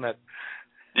 doesn't it?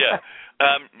 Yeah.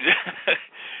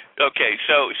 Okay.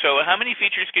 So how many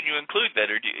features can you include that,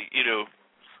 or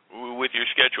with your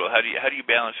schedule? How do you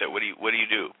balance that? What do you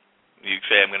do? You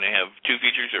say I'm going to have 2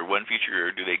 features or 1 feature,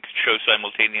 or do they show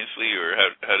simultaneously, or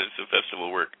how does the festival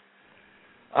work?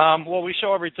 Well, we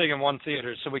show everything in one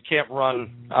theater, so we can't run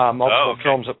multiple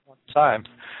films at one time.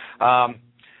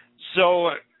 So,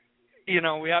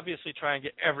 we obviously try and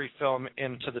get every film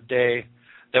into the day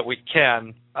that we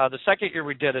can. The second year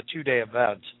we did a 2-day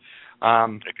event,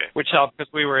 which helped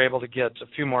because we were able to get a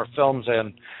few more films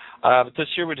in. But this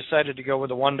year we decided to go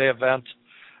with a 1-day event.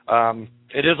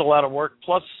 It is a lot of work.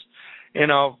 Plus,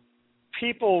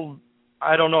 people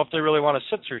I don't know if they really want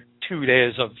to sit through 2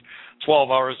 days of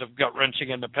 12 hours of gut-wrenching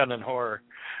independent horror.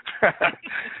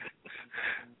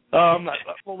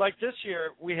 Well, like this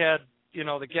year, we had,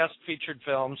 the guest featured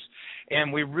films,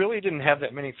 and we really didn't have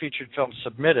that many featured films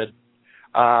submitted.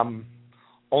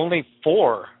 Only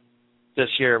 4 this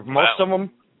year. Most of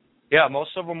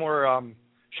them were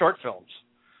short films.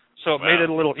 So it made it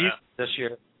a little easier this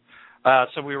year.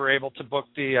 So we were able to book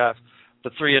the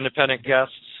 3 independent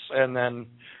guests, and then,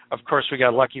 of course, we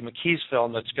got Lucky McKee's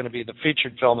film that's going to be the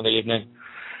featured film of the evening.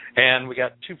 And we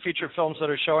got 2 feature films that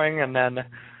are showing, and then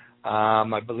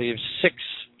I believe 6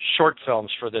 short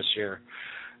films for this year.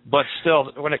 But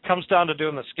still, when it comes down to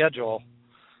doing the schedule,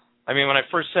 I mean, when I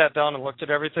first sat down and looked at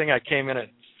everything, I came in at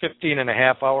 15 and a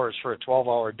half hours for a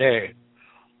 12-hour day.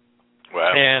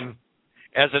 Wow. And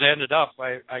as it ended up,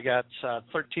 I got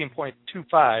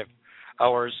 13.25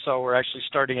 hours, so we're actually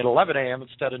starting at 11 a.m.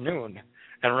 instead of noon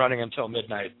and running until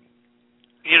midnight.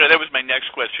 That was my next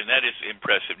question. That is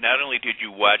impressive. Not only did you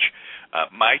watch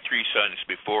My Three Sons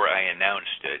before I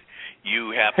announced it, you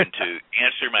happened to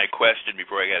answer my question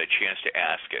before I got a chance to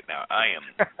ask it. Now, I am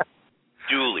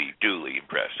duly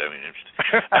impressed. I mean, it's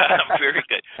very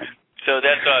good. So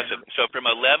that's awesome. So from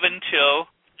 11 till?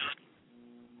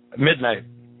 Midnight.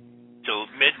 Till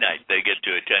midnight they get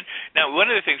to attend. Now, one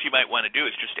of the things you might want to do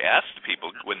is just ask the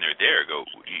people when they're there,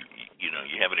 you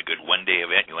having a good one-day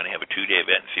event, you want to have a 2-day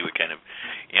event and see what kind of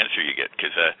answer you get.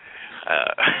 Because,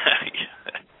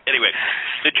 anyway,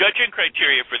 the judging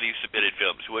criteria for these submitted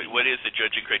films, what is the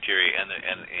judging criteria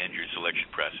and your selection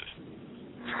process?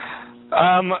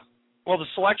 Well, the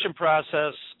selection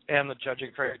process and the judging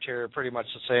criteria are pretty much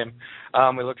the same.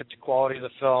 We look at the quality of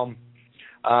the film.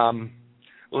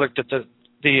 We looked at the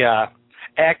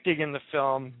acting in the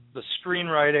film, the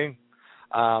screenwriting,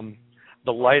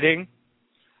 the lighting,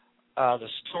 the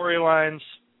storylines,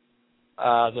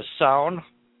 the sound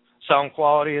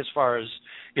quality as far as,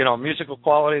 musical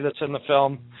quality that's in the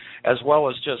film, as well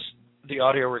as just the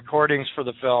audio recordings for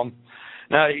the film.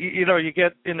 Now, you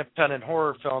get independent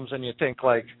horror films and you think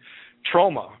like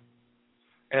Trauma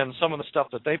and some of the stuff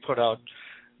that they put out,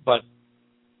 but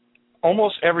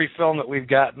almost every film that we've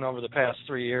gotten over the past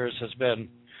 3 years has been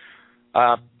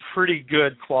pretty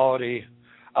good quality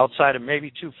outside of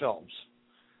maybe 2 films.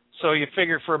 So you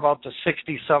figure for about the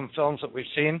 60-some films that we've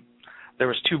seen, there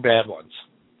was 2 bad ones.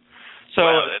 So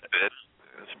wow,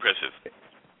 that's impressive.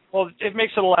 Well, it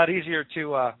makes it a lot easier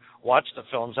to watch the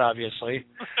films, obviously,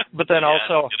 but then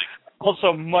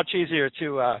also much easier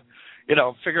to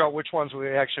figure out which ones we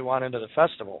actually want into the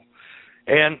festival.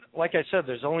 And like I said,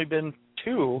 there's only been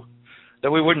 2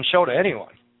 that we wouldn't show to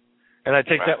anyone, and I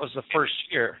think that was the first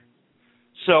year.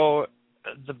 So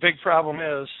the big problem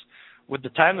is, with the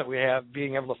time that we have,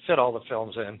 being able to fit all the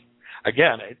films in.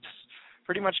 Again, it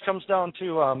pretty much comes down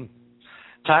to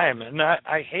time, and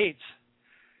I hate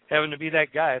having to be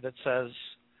that guy that says,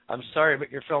 I'm sorry,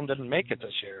 but your film didn't make it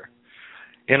this year.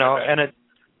 And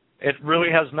it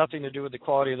really has nothing to do with the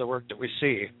quality of the work that we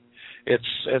see.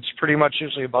 It's pretty much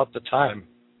usually about the time,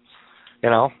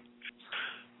 Well,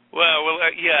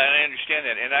 yeah, and I understand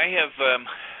that. And I have,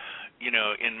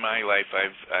 in my life,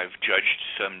 I've judged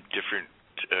some different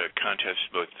contests,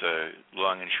 both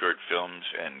long and short films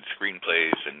and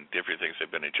screenplays and different things.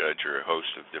 I've been a judge or a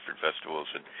host of different festivals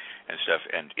and stuff.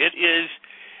 And it is,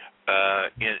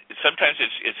 sometimes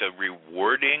it's a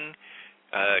rewarding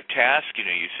task.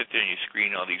 You sit there and you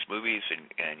screen all these movies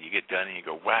and you get done and you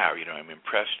go, wow, I'm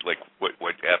impressed. Like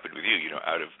what happened with you,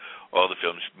 out of all the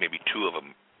films, maybe 2 of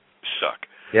them suck.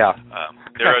 Yeah.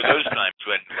 There are those times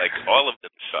when, like, all of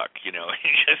them suck, you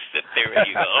just sit there and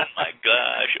you go, oh my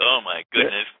gosh, oh my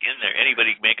goodness, can there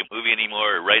anybody make a movie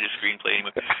anymore or write a screenplay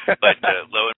anymore? But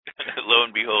lo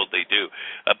and behold, they do.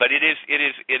 But it is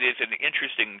an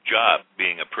interesting job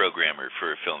being a programmer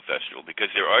for a film festival, because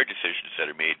there are decisions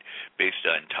that are made based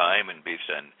on time and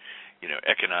based on,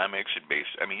 economics and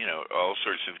all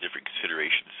sorts of different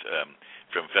considerations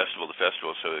from festival to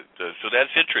festival. So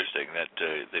that's interesting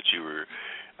that you were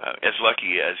as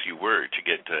lucky as you were to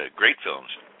get great films,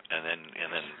 and then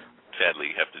sadly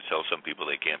have to tell some people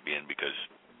they can't be in because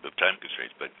of time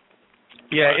constraints. But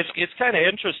yeah, it's kind of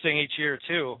interesting each year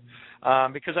too,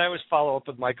 because I always follow up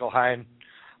with Michael Hine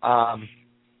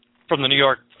from the New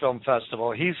York Film Festival.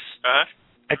 He's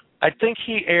I think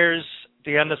he airs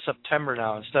the end of September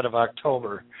now instead of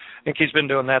October. I think he's been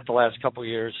doing that the last couple of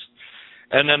years.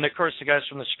 And then, of course, the guys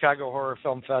from the Chicago Horror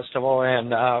Film Festival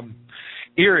and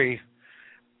Erie,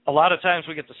 a lot of times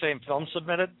we get the same film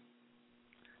submitted.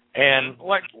 And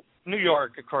like New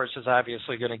York, of course, is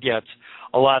obviously going to get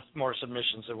a lot more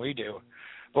submissions than we do.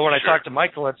 But when I talk to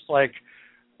Michael, it's like,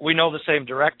 we know the same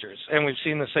directors and we've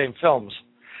seen the same films,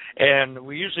 and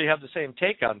we usually have the same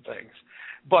take on things.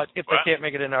 But if they can't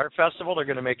make it into our festival, they're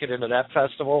going to make it into that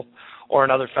festival or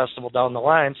another festival down the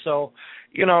line. So,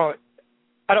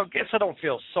 I don't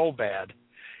feel so bad,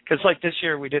 because like this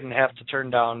year we didn't have to turn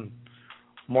down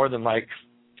more than like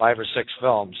 5 or 6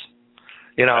 films.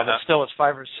 But still it's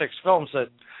 5 or 6 films that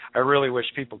I really wish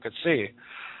people could see.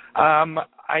 I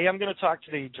am going to talk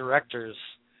to the directors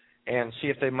and see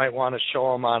if they might want to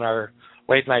show them on our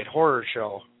late night horror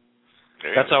show.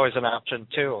 That's always an option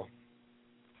too.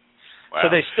 Wow. So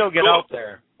they still get out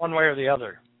there, one way or the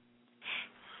other.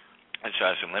 That's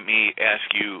awesome. Let me ask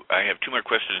you, I have 2 more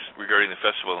questions regarding the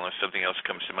festival, unless something else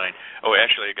comes to mind. Oh,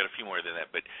 actually, I got a few more than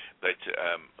that. But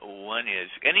one is,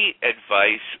 any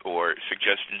advice or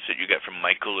suggestions that you got from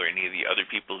Michael or any of the other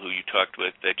people who you talked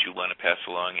with that you want to pass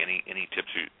along? Any tips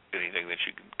or anything that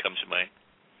comes to mind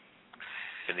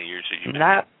in the years that you've been?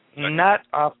 Not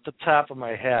off the top of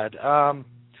my head.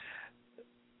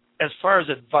 As far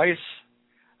as advice,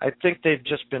 I think they've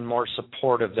just been more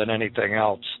supportive than anything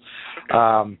else.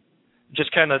 Okay.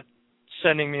 Just kind of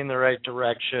sending me in the right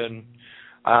direction,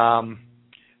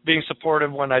 being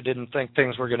supportive when I didn't think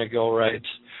things were going to go right,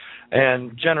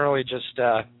 and generally just,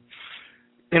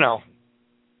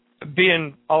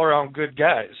 being all-around good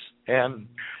guys and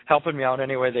helping me out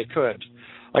any way they could.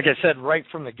 Like I said, right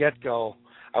from the get-go,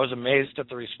 I was amazed at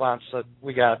the response that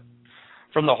we got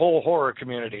from the whole horror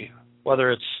community,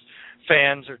 whether it's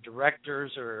fans or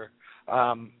directors or,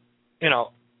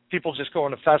 people just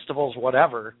going to festivals,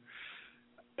 whatever.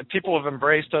 People have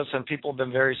embraced us, and people have been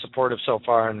very supportive so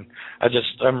far, and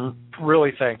I'm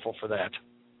really thankful for that.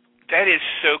 That is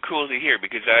so cool to hear,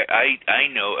 because I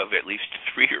know of at least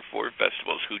 3 or 4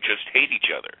 festivals who just hate each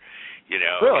other,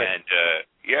 Really? And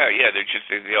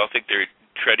they all think they're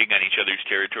treading on each other's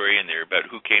territory, and they're about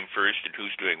who came first and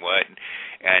who's doing what,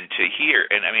 and to hear,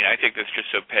 and I mean, I think that's just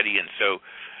so petty and so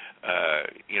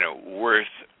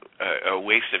worth a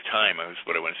waste of time, is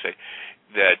what I want to say,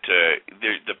 that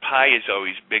the pie is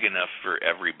always big enough for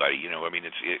everybody. I mean,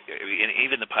 and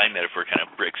even the pie metaphor kind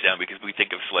of breaks down because we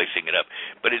think of slicing it up,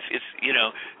 but it's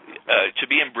to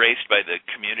be embraced by the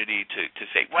community, to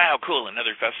say, wow, cool,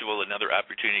 another festival, another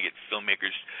opportunity to get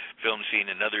filmmakers, film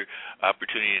scene, another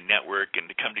opportunity to network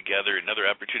and to come together, another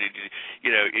opportunity to,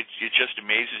 it just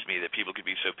amazes me that people could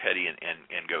be so petty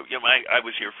and go, I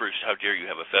was here first, how dare you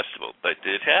have a festival? But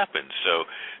it happens, so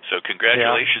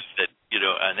congratulations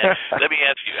on that. Let me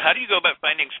ask you, how do you go about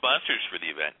finding sponsors for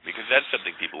the event? Because that's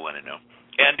something people want to know.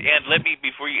 And let me,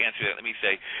 before you answer that, let me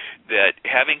say that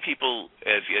having people,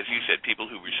 as you said, people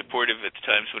who were supportive at the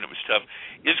times when it was tough,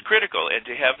 is critical. And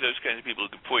to have those kinds of people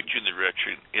who can point you in the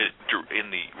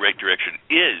right direction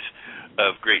is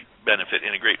of great benefit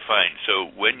and a great find.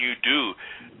 So when you do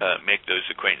make those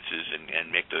acquaintances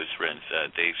and make those friends,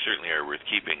 they certainly are worth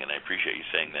keeping, and I appreciate you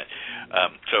saying that.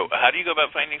 So how do you go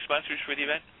about finding sponsors for the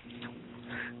event?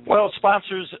 Well,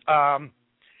 sponsors,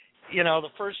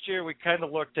 the first year we kind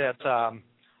of looked at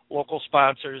local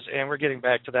sponsors, and we're getting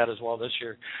back to that as well this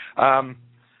year.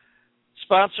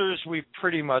 Sponsors, we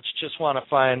pretty much just want to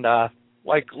find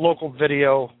like local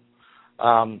video,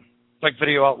 like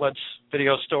video outlets,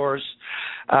 video stores,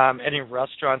 any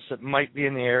restaurants that might be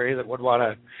in the area that would want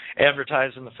to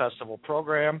advertise in the festival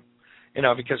program,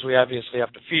 because we obviously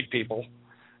have to feed people,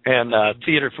 and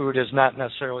theater food is not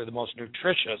necessarily the most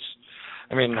nutritious.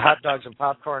 I mean, hot dogs and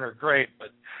popcorn are great, but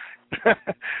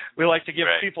we like to give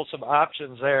people some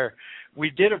options there. We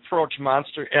did approach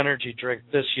Monster Energy Drink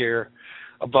this year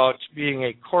about being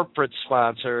a corporate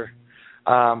sponsor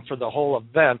for the whole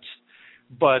event,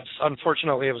 but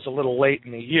unfortunately it was a little late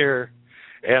in the year,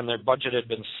 and their budget had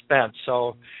been spent.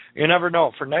 So you never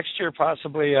know. For next year,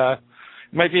 possibly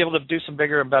might be able to do some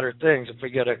bigger and better things if we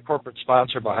get a corporate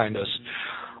sponsor behind us.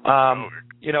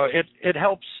 It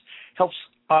helps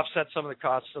offset some of the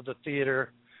costs of the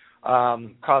theater,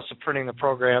 costs of printing the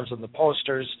programs and the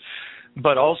posters,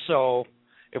 but also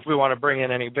if we want to bring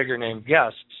in any bigger name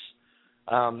guests,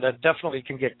 that definitely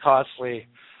can get costly.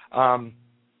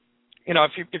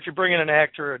 If you bring in an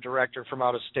actor or a director from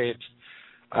out of state,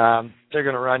 they're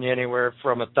going to run you anywhere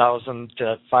from $1,000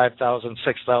 to $5,000,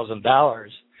 $6,000.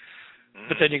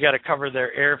 But then you got to cover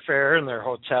their airfare and their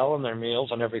hotel and their meals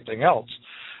and everything else.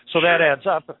 So that adds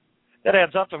up.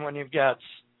 And when you've got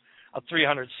a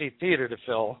 300-seat theater to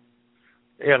fill,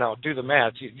 do the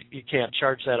math. You can't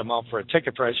charge that amount for a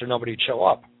ticket price or nobody'd show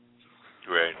up.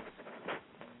 Right.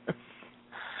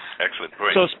 Excellent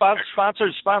point. So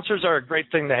sponsors are a great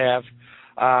thing to have.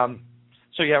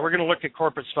 We're going to look at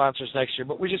corporate sponsors next year,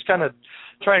 but we just kind of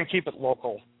try and keep it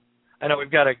local. I know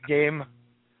we've got a game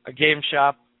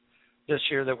shop this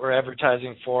year that we're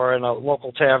advertising for, and a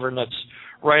local tavern that's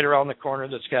right around the corner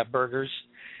that's got burgers,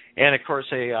 and of course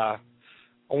a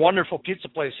wonderful pizza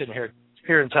place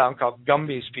here in town called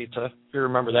Gumby's Pizza. If you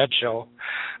remember that show,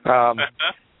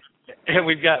 and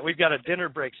we've got a dinner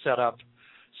break set up,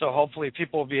 so hopefully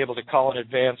people will be able to call in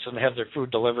advance and have their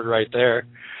food delivered right there,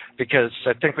 because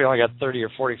I think we only got 30 or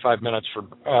 45 minutes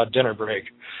for dinner break.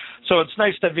 So it's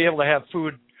nice to be able to have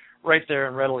food right there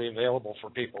and readily available for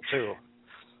people too.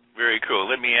 Very cool.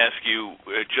 Let me ask you,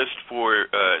 just for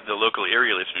the local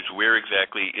area listeners, where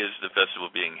exactly is the festival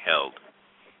being held?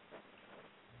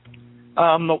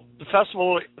 The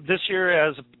festival this year,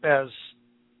 as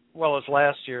well as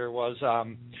last year, was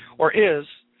or is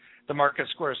the Market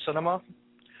Square Cinema,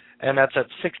 and that's at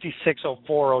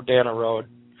 6604 Odana Road.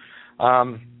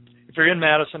 If you're in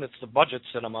Madison, it's the Budget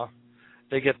Cinema.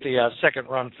 They get the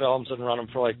second-run films and run them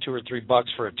for like $2 or $3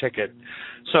 for a ticket.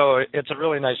 So it's a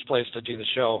really nice place to do the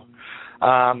show.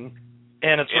 And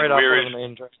it's right off of the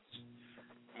main drive.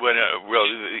 Well,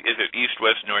 is it east,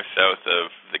 west, north, south of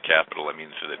the Capitol? I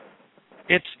mean, so that...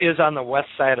 It is on the west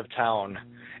side of town,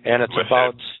 and it's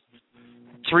about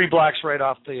 3 blocks right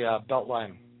off the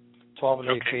Beltline, 12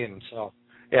 and 18. So,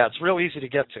 yeah, it's real easy to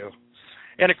get to.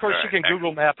 And, of course, you can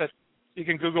Google Map it. You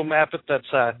can Google Map it. That's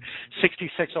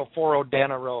 6604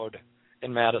 Odana Road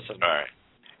in Madison. All right.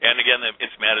 And, again,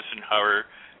 it's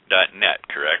MadisonHorror.net,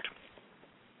 correct?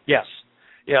 Yes.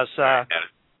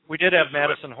 We did have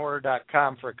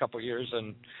MadisonHorror.com for a couple of years,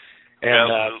 and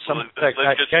some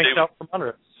ganked out from under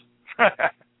us.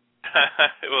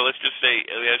 Well, let's just say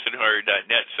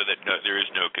MadisonHorror.net so that there is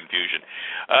no confusion.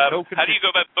 How do you go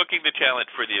about booking the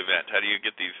talent for the event? How do you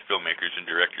get these filmmakers and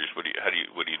directors? What do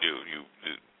you do?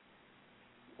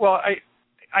 Well,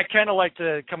 I kind of like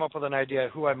to come up with an idea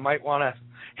who I might want to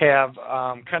have,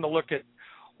 kind of look at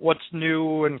what's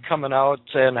new and coming out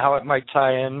and how it might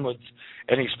tie in with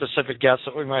any specific guests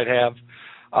that we might have.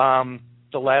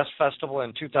 The last festival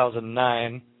in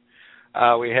 2009,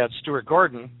 we had Stuart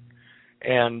Gordon,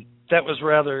 and that was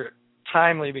rather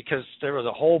timely because there was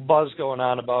a whole buzz going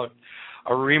on about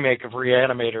a remake of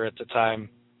Reanimator at the time,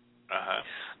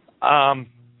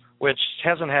 which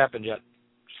hasn't happened yet,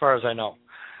 as far as I know.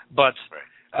 But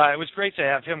it was great to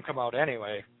have him come out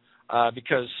anyway,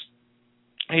 because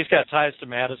he's got ties to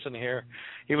Madison here.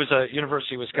 He was a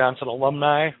University of Wisconsin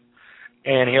alumni,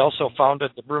 and he also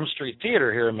founded the Broome Street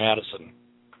Theater here in Madison.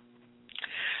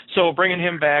 So bringing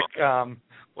him back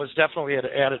was definitely an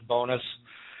added bonus.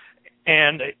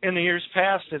 And in the years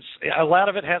past, a lot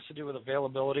of it has to do with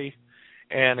availability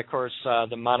and, of course,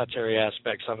 the monetary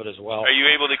aspects of it as well. Are you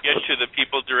able to get to the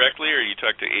people directly, or you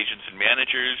talk to agents and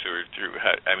managers, or through?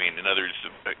 In others,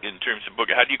 in terms of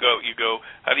booking, how do you go?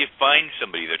 How do you find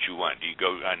somebody that you want? Do you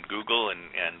go on Google and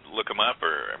look them up,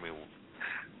 or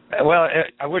Well,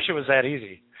 I wish it was that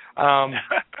easy.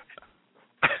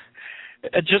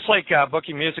 Just like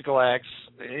booking musical acts,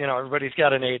 everybody's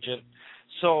got an agent.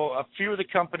 So a few of the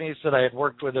companies that I had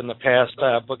worked with in the past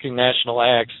booking national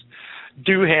acts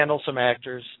do handle some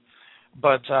actors,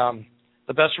 but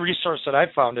the best resource that I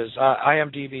found is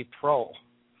IMDb Pro.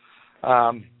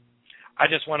 I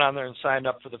just went on there and signed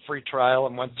up for the free trial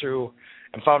and went through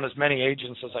and found as many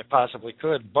agents as I possibly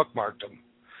could, bookmarked them.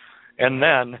 And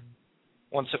then,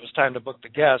 once it was time to book the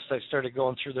guests, I started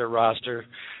going through their roster,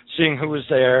 seeing who was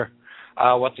there,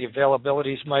 what the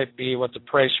availabilities might be, what the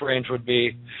price range would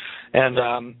be.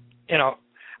 And,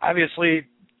 obviously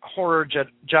horror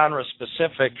genre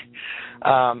specific,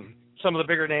 some of the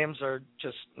bigger names are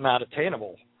just not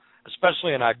attainable,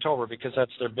 especially in October because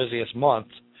that's their busiest month.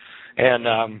 And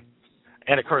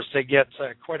of course they get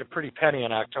quite a pretty penny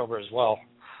in October as well.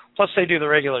 Plus they do the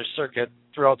regular circuit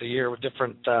throughout the year with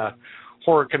different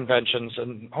horror conventions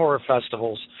and horror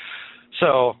festivals.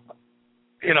 So,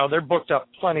 they're booked up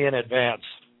plenty in advance.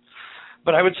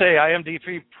 But I would say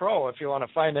IMDb Pro if you want to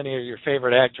find any of your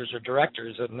favorite actors or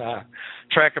directors and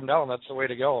track them down. That's the way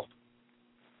to go.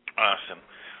 Awesome.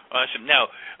 Now,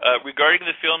 regarding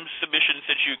the film submissions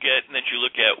that you get and that you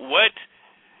look at, what,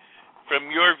 from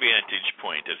your vantage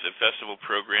point as a festival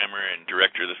programmer and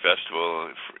director of the festival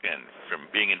and from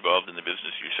being involved in the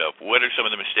business yourself, what are some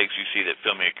of the mistakes you see that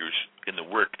filmmakers, in the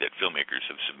work that filmmakers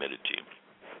have submitted to you?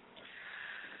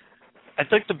 I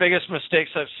think the biggest mistakes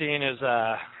I've seen is,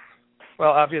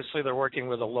 obviously they're working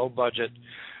with a low budget,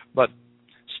 but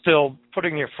still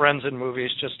putting your friends in movies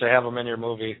just to have them in your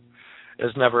movie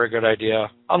is never a good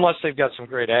idea, unless they've got some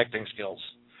great acting skills,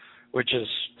 which is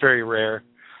very rare.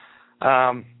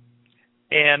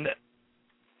 And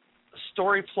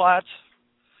story plot,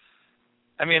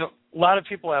 a lot of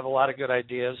people have a lot of good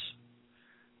ideas,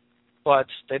 but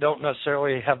they don't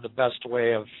necessarily have the best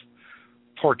way of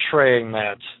portraying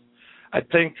that. I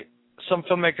think some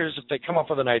filmmakers, if they come up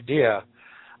with an idea,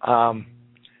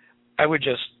 I would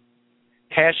just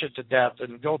hash it to death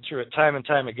and go through it time and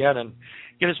time again and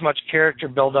get as much character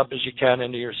build up as you can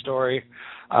into your story,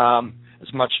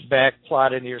 as much back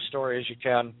plot into your story as you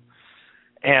can,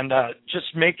 and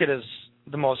just make it as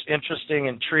the most interesting,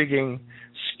 intriguing,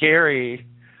 scary,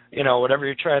 whatever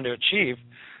you're trying to achieve,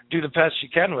 do the best you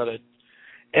can with it.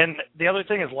 And the other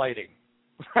thing is lighting.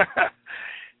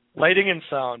 Lighting and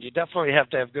sound. You definitely have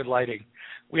to have good lighting.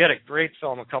 We had a great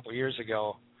film a couple years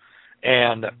ago,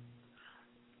 and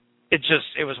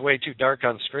it was way too dark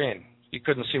on screen. You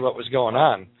couldn't see what was going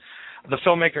on. The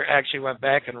filmmaker actually went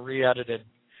back and re-edited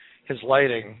his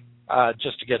lighting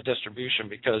just to get distribution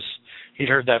because he'd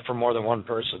heard that from more than one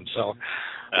person. So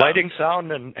lighting,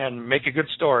 sound, and make a good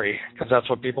story because that's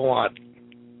what people want.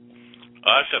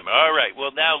 Awesome. All right.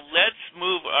 Well, now let's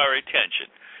move our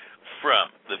attention from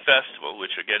the festival,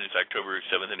 which again is October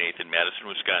 7th and 8th in Madison,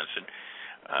 Wisconsin,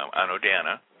 on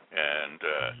Odana, and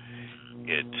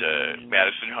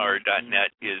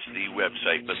MadisonHorror.net is the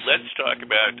website. But let's talk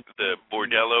about the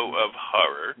Bordello of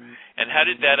Horror, and how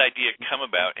did that idea come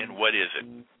about, and what is it?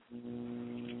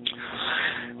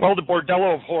 Well, the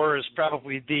Bordello of Horror is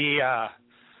probably the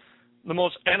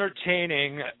most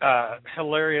entertaining,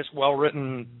 hilarious,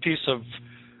 well-written piece of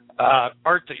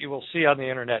art that you will see on the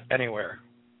internet anywhere.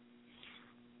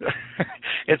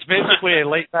 It's basically a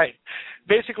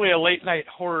late night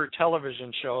horror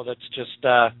television show that's just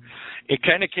it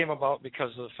kind of came about because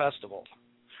of the festival.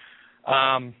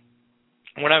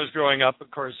 When I was growing up, of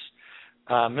course,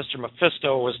 Mr.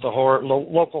 Mephisto was the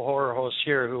local horror host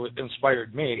here who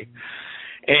inspired me,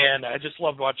 and I just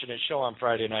loved watching his show on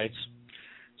Friday nights.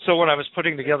 So when I was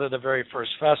putting together the very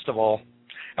first festival,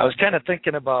 I was kind of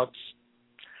thinking about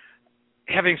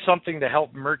having something to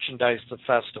help merchandise the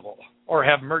festival or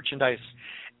have merchandise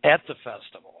at the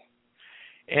festival.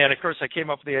 And, of course, I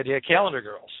came up with the idea of Calendar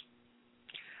Girls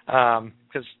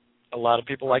because a lot of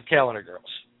people like Calendar Girls.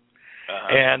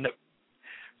 Uh-huh. And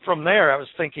from there, I was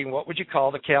thinking, what would you call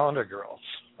the Calendar Girls?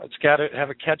 It's got to have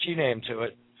a catchy name to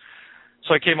it.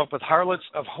 So I came up with Harlots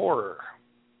of Horror.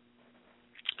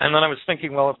 And then I was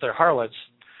thinking, well, if they're harlots,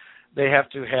 they have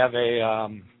to have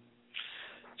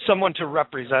someone to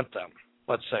represent them,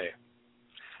 let's say.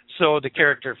 So the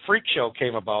character Freak Show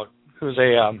came about, who's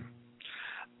a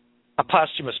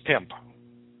posthumous pimp.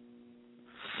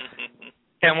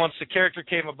 And once the character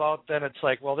came about, then it's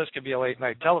like, well, this could be a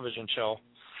late-night television show.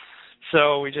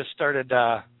 So we just started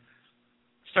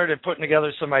putting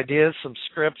together some ideas, some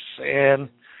scripts, and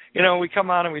we come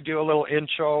on and we do a little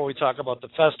intro. We talk about the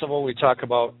festival. We talk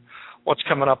about what's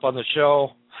coming up on the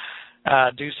show,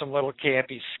 do some little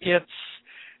campy skits,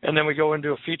 and then we go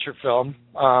into a feature film.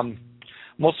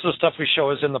 Most of the stuff we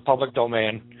show is in the public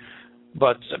domain,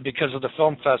 but because of the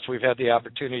film fest, we've had the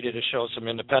opportunity to show some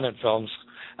independent films,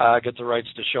 get the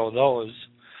rights to show those,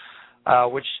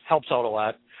 which helps out a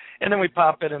lot. And then we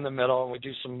pop it in the middle and we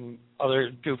do some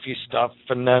other goofy stuff,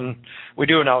 and then we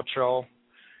do an outro.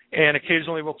 And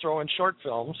occasionally we'll throw in short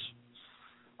films.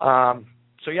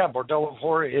 So yeah, Bordello of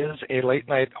Horror is a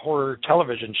late-night horror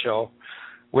television show,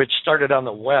 which started on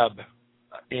the web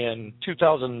in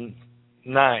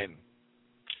 2009.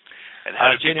 And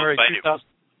how did January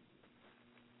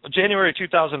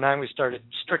 2009, we started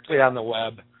strictly on the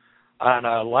web on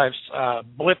a live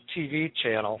Blip TV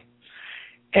channel.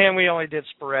 And we only did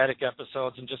sporadic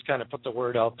episodes and just kind of put the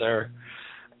word out there.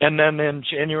 And then in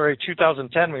January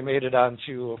 2010, we made it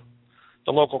onto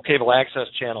the local cable access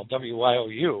channel,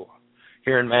 WYOU,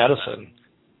 here in Madison.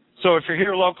 So if you're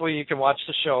here locally, you can watch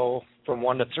the show from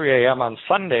 1 to 3 a.m. on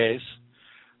Sundays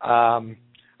on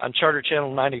Charter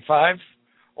Channel 95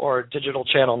 or Digital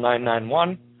Channel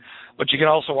 991. But you can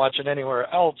also watch it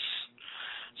anywhere else.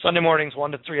 Sunday mornings,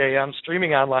 1 to 3 a.m.,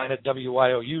 streaming online at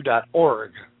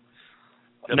WYOU.org.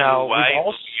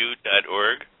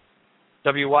 WYOU.org?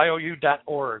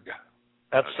 WYOU.org.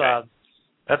 That's okay.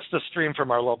 That's the stream from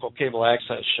our local cable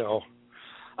access show.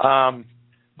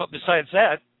 But besides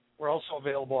that, we're also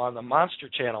available on the Monster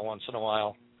Channel once in a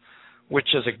while,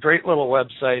 which is a great little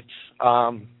website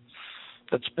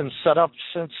that's been set up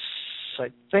since,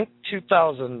 I think,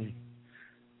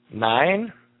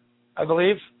 2009, I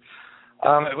believe.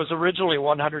 It was originally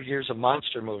 100 years of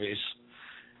monster movies,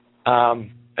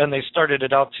 and they started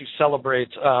it out to celebrate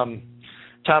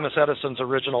Thomas Edison's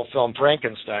original film,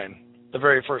 Frankenstein, the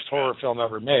very first horror film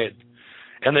ever made.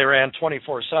 And they ran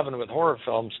 24/7 with horror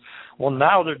films. Well,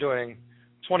 now they're doing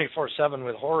 24/7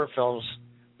 with horror films,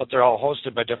 but they're all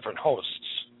hosted by different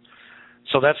hosts.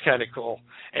 So that's kind of cool.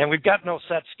 And we've got no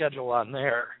set schedule on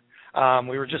there.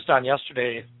 We were just on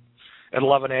yesterday at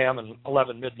 11 a.m. and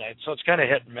 11 midnight. So it's kind of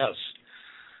hit and miss.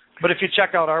 But if you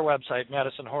check out our website,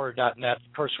 madisonhorror.net,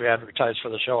 of course we advertise for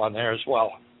the show on there as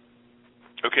well.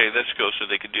 Okay, that's cool. So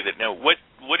they can do that. Now, what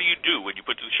do you do when you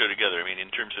put the show together? I mean,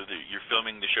 in terms of you're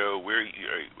filming the show, where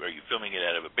are you filming it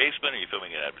out of a basement? Are you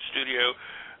filming it out of a studio?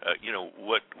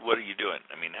 What are you doing?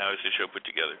 I mean, how is the show put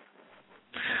together?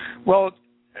 Well,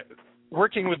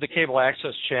 working with the cable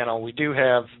access channel, we do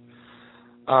have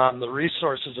the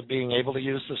resources of being able to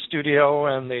use the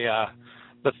studio and the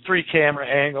 3 camera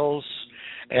angles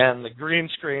and the green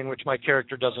screen, which my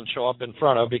character doesn't show up in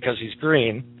front of because he's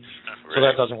green, so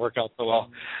that doesn't work out so well.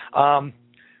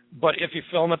 But if you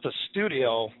film at the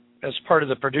studio, as part of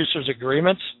the producer's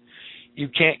agreements, you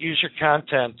can't use your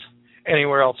content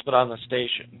anywhere else but on the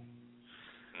station.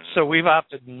 So we've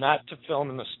opted not to film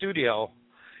in the studio,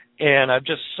 and I've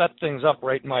just set things up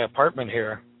right in my apartment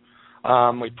here.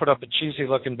 We put up a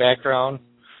cheesy-looking background.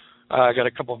 I got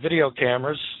a couple video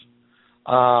cameras.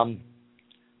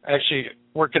 Actually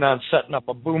working on setting up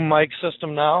a boom mic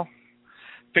system now.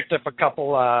 Picked up a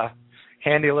couple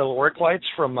handy little work lights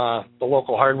from the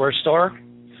local hardware store,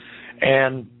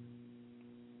 and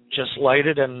just light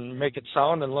it and make it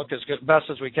sound and look as good, best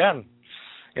as we can,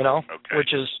 okay.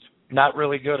 Which is not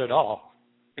really good at all,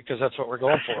 because that's what we're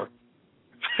going for.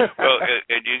 Well,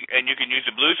 and you can use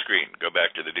a blue screen. Go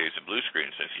back to the days of blue screen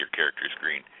since your character's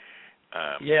green.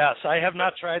 Yes, I have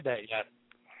not tried that yet.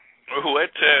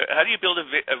 How do you build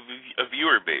a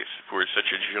viewer base for such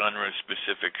a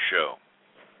genre-specific show?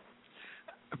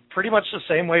 Pretty much the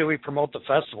same way we promote the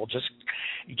festival. Just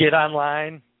get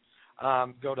online,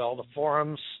 go to all the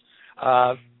forums.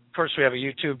 Of course, we have a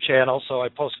YouTube channel, so I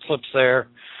post clips there,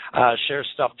 share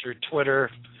stuff through Twitter,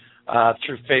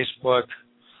 through Facebook,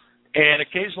 and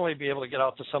occasionally be able to get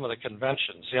out to some of the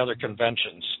other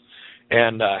conventions,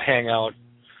 and hang out.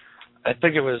 I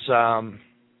think it was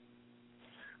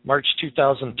March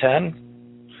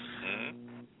 2010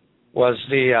 was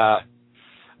the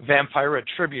Vampira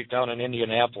tribute down in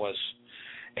Indianapolis,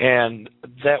 and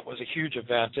that was a huge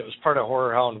event. It was part of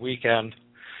Horror Hound Weekend,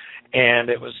 and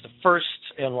it was the first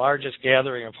and largest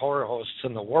gathering of horror hosts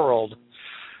in the world,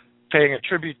 paying a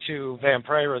tribute to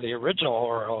Vampira, the original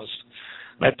horror host.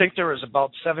 And I think there was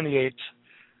about 78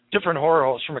 different horror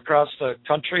hosts from across the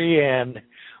country and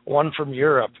one from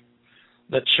Europe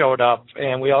that showed up,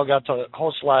 and we all got to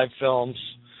host live films,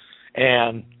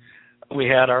 and we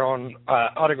had our own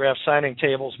autograph signing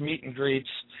tables, meet and greets,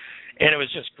 and it was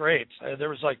just great. There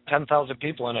was like 10,000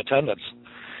 people in attendance,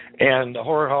 and the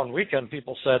Horror Hound Weekend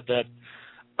people said that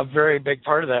a very big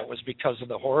part of that was because of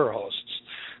the horror hosts.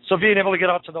 So being able to get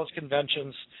out to those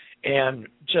conventions and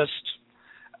just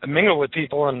mingle with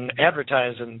people and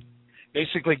advertise and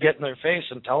basically get in their face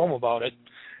and tell them about it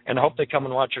and hope they come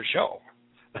and watch your show.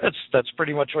 That's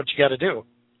pretty much what you got to do.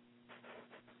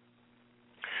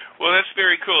 Well, that's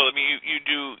very cool. I mean, you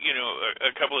do,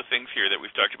 a couple of things here that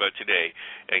we've talked about today,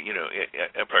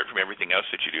 apart from everything else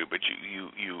that you do, but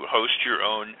you host your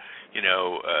own,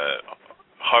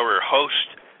 horror host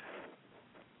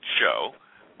show,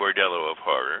 Bordello of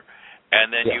Horror,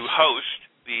 and then you host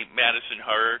the Madison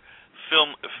Horror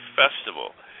Film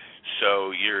Festival.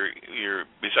 So you're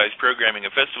besides programming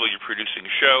a festival, you're producing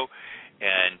a show,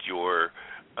 and you're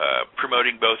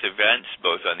promoting both events,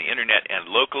 both on the internet and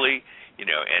locally,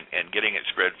 and getting it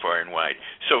spread far and wide.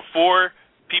 So for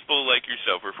people like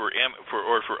yourself, or for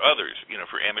others,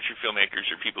 for amateur filmmakers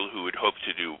or people who would hope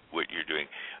to do what you're doing,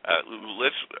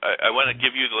 I want to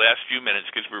give you the last few minutes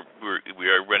because we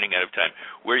are running out of time.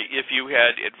 Where if you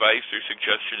had advice or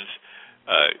suggestions,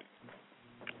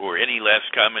 or any last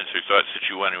comments or thoughts that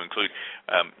you want to include,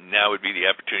 now would be the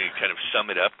opportunity to kind of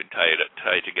sum it up and tie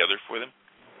it together for them.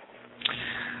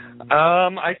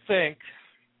 I think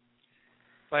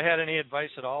if I had any advice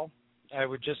at all, I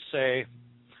would just say,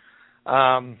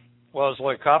 as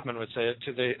Lloyd Kaufman would say it,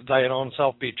 to thine own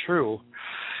self be true.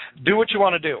 Do what you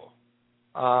want to do.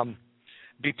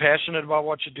 Be passionate about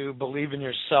what you do. Believe in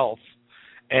yourself.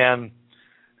 And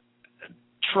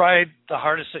try the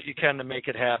hardest that you can to make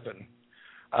it happen.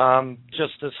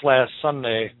 Just this last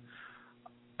Sunday,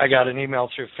 I got an email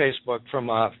through Facebook from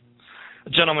a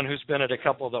gentleman who's been at a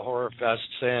couple of the horror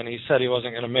fests, and he said he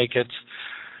wasn't going to make it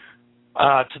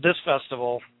to this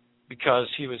festival because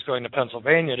he was going to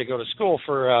Pennsylvania to go to school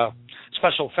for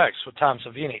special effects with Tom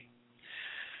Savini.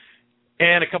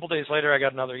 And a couple days later, I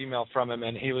got another email from him,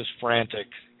 and he was frantic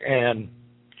and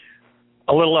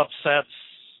a little upset,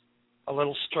 a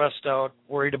little stressed out,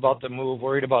 worried about the move,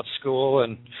 worried about school,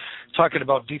 and talking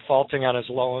about defaulting on his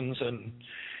loans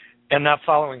and not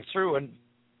following through. And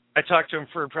I talked to him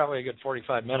for probably a good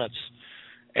 45 minutes,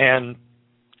 and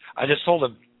I just told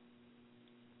him,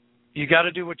 you got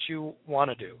to do what you want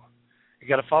to do. You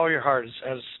got to follow your heart.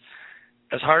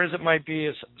 As hard as it might be,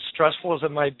 as stressful as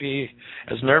it might be,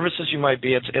 as nervous as you might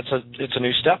be, it's a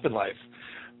new step in life.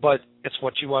 But it's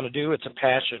what you want to do. It's a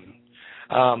passion.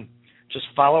 Just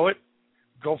follow it.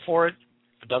 Go for it.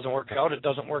 If it doesn't work out, it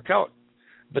doesn't work out.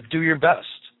 But do your best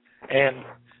and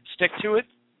stick to it.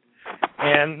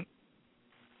 And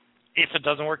if it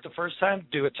doesn't work the first time,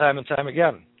 do it time and time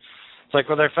again. It's like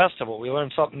with our festival. We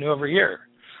learn something new every year.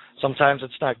 Sometimes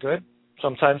it's not good.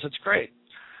 Sometimes it's great.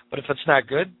 But if it's not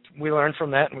good, we learn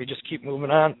from that and we just keep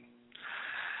moving on.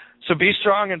 So be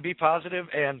strong and be positive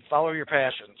and follow your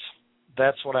passions.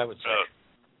 That's what I would say.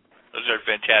 Those are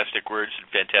fantastic words and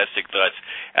fantastic thoughts.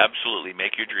 Absolutely.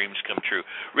 Make your dreams come true.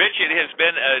 Rich, it has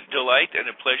been a delight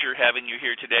and a pleasure having you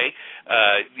here today.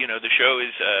 The show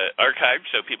is archived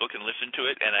so people can listen to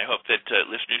it, and I hope that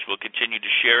listeners will continue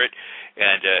to share it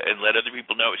and let other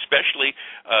people know, especially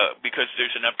because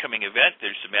there's an upcoming event.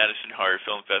 There's the Madison Horror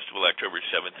Film Festival, October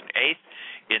 7th and 8th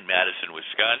in Madison,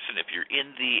 Wisconsin. If you're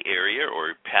in the area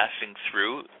or passing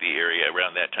through the area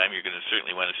around that time, you're going to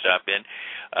certainly want to stop in.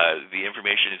 The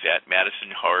information is at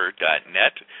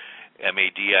madisonhorror.net,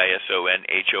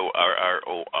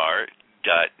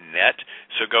 madisonhorror.net.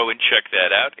 So go and check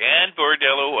that out. And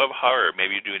Bordello of Horror.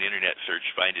 Maybe you do an internet search,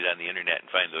 find it on the internet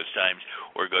and find those times,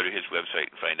 or go to his website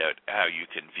and find out how you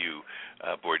can view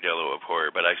Bordello of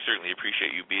Horror. But I certainly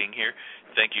appreciate you being here.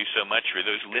 Thank you so much. For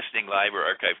those listening live or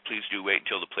archive, please do wait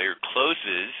until the player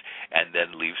closes and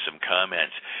then leave some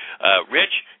comments.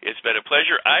 Rich, it's been a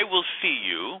pleasure. I will see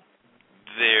you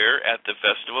there at the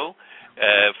festival,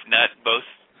 if not both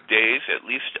days, at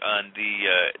least on the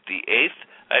 8th,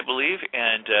 I believe,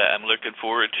 and I'm looking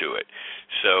forward to it.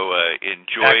 So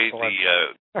enjoy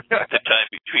the time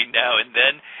between now and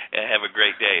then, and have a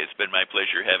great day. It's been my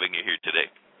pleasure having you here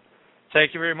today.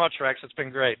 Thank you very much, Rex. It's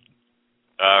been great.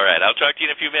 All right. I'll talk to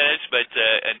you in a few minutes, but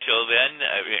until then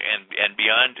and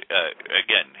beyond,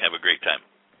 again, have a great time.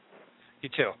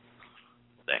 You too.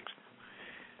 Thanks.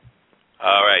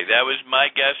 All right. That was my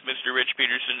guest, Mr. Rich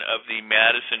Peterson of the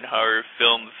Madison Horror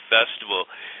Film Festival.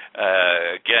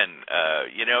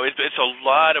 It's a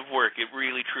lot of work. It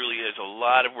really, truly is a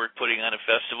lot of work putting on a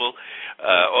festival.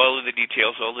 All of the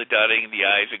details, all the dotting of the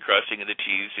I's and crossing of the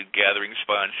T's and gathering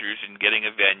sponsors and getting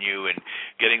a venue and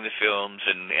getting the films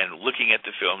and looking at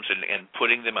the films and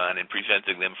putting them on and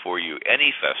presenting them for you.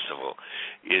 Any festival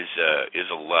is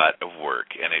a lot of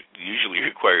work, and it usually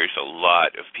requires a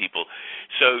lot of people.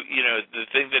 So, the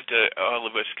thing that all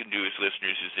of us can do as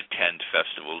listeners is attend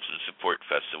festivals and support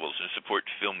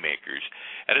filmmakers,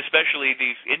 and especially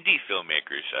these indie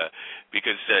filmmakers,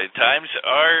 because times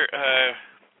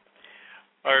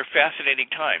are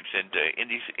fascinating times, and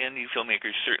indie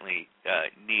filmmakers certainly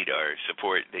need our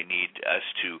support. They need us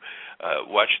to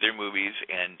watch their movies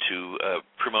and to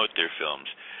promote their films.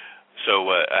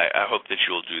 So I hope that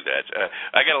you'll do that.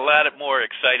 I got a lot of more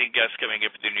exciting guests coming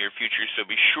up in the near future, so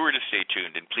be sure to stay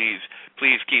tuned, and please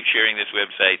keep sharing this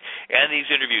website and these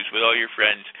interviews with all your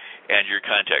friends and your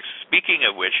contacts. Speaking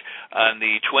of which, on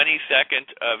the 22nd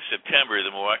of September, the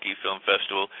Milwaukee Film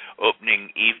Festival opening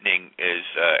evening is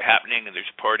happening, and there's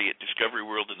a party at Discovery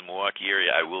World in the Milwaukee area.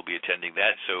 I will be attending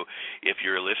that, so if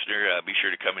you're a listener, be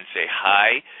sure to come and say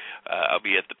hi. I'll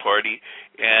be at the party,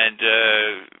 and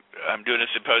I'm doing a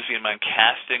symposium on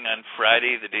casting on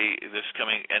Friday, this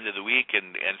coming end of the week,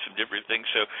 and some different things.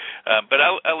 So, but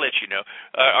I'll let you know.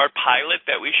 Our pilot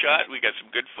that we shot, we got some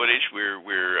good footage. We're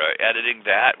editing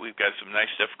that. We've got some nice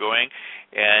stuff going,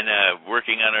 and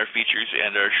working on our features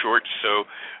and our shorts. So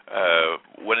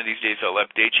one of these days I'll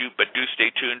update you, but do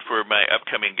stay tuned for my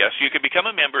upcoming guests. You can become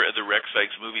a member of the Rex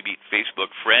Sikes Movie Beat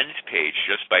Facebook Friends page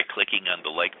just by clicking on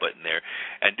the like button there,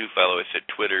 and do follow us at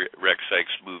Twitter, Rex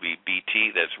Sikes Movie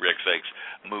BT. That's Rex Sikes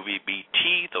Movie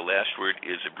BT. The last word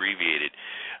is abbreviated.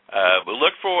 But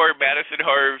look for Madison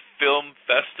Horror Film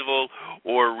Festival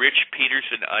or Rich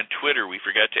Peterson on Twitter. We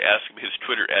forgot to ask him his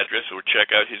Twitter address, or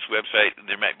check out his website, and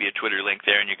there might be a Twitter link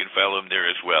there, and you can follow him there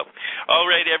as well. All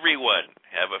right, everyone,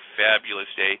 have a fabulous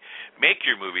day. Make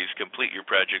your movies, complete your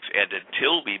projects, and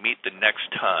until we meet the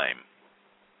next time,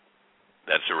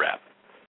 that's a wrap.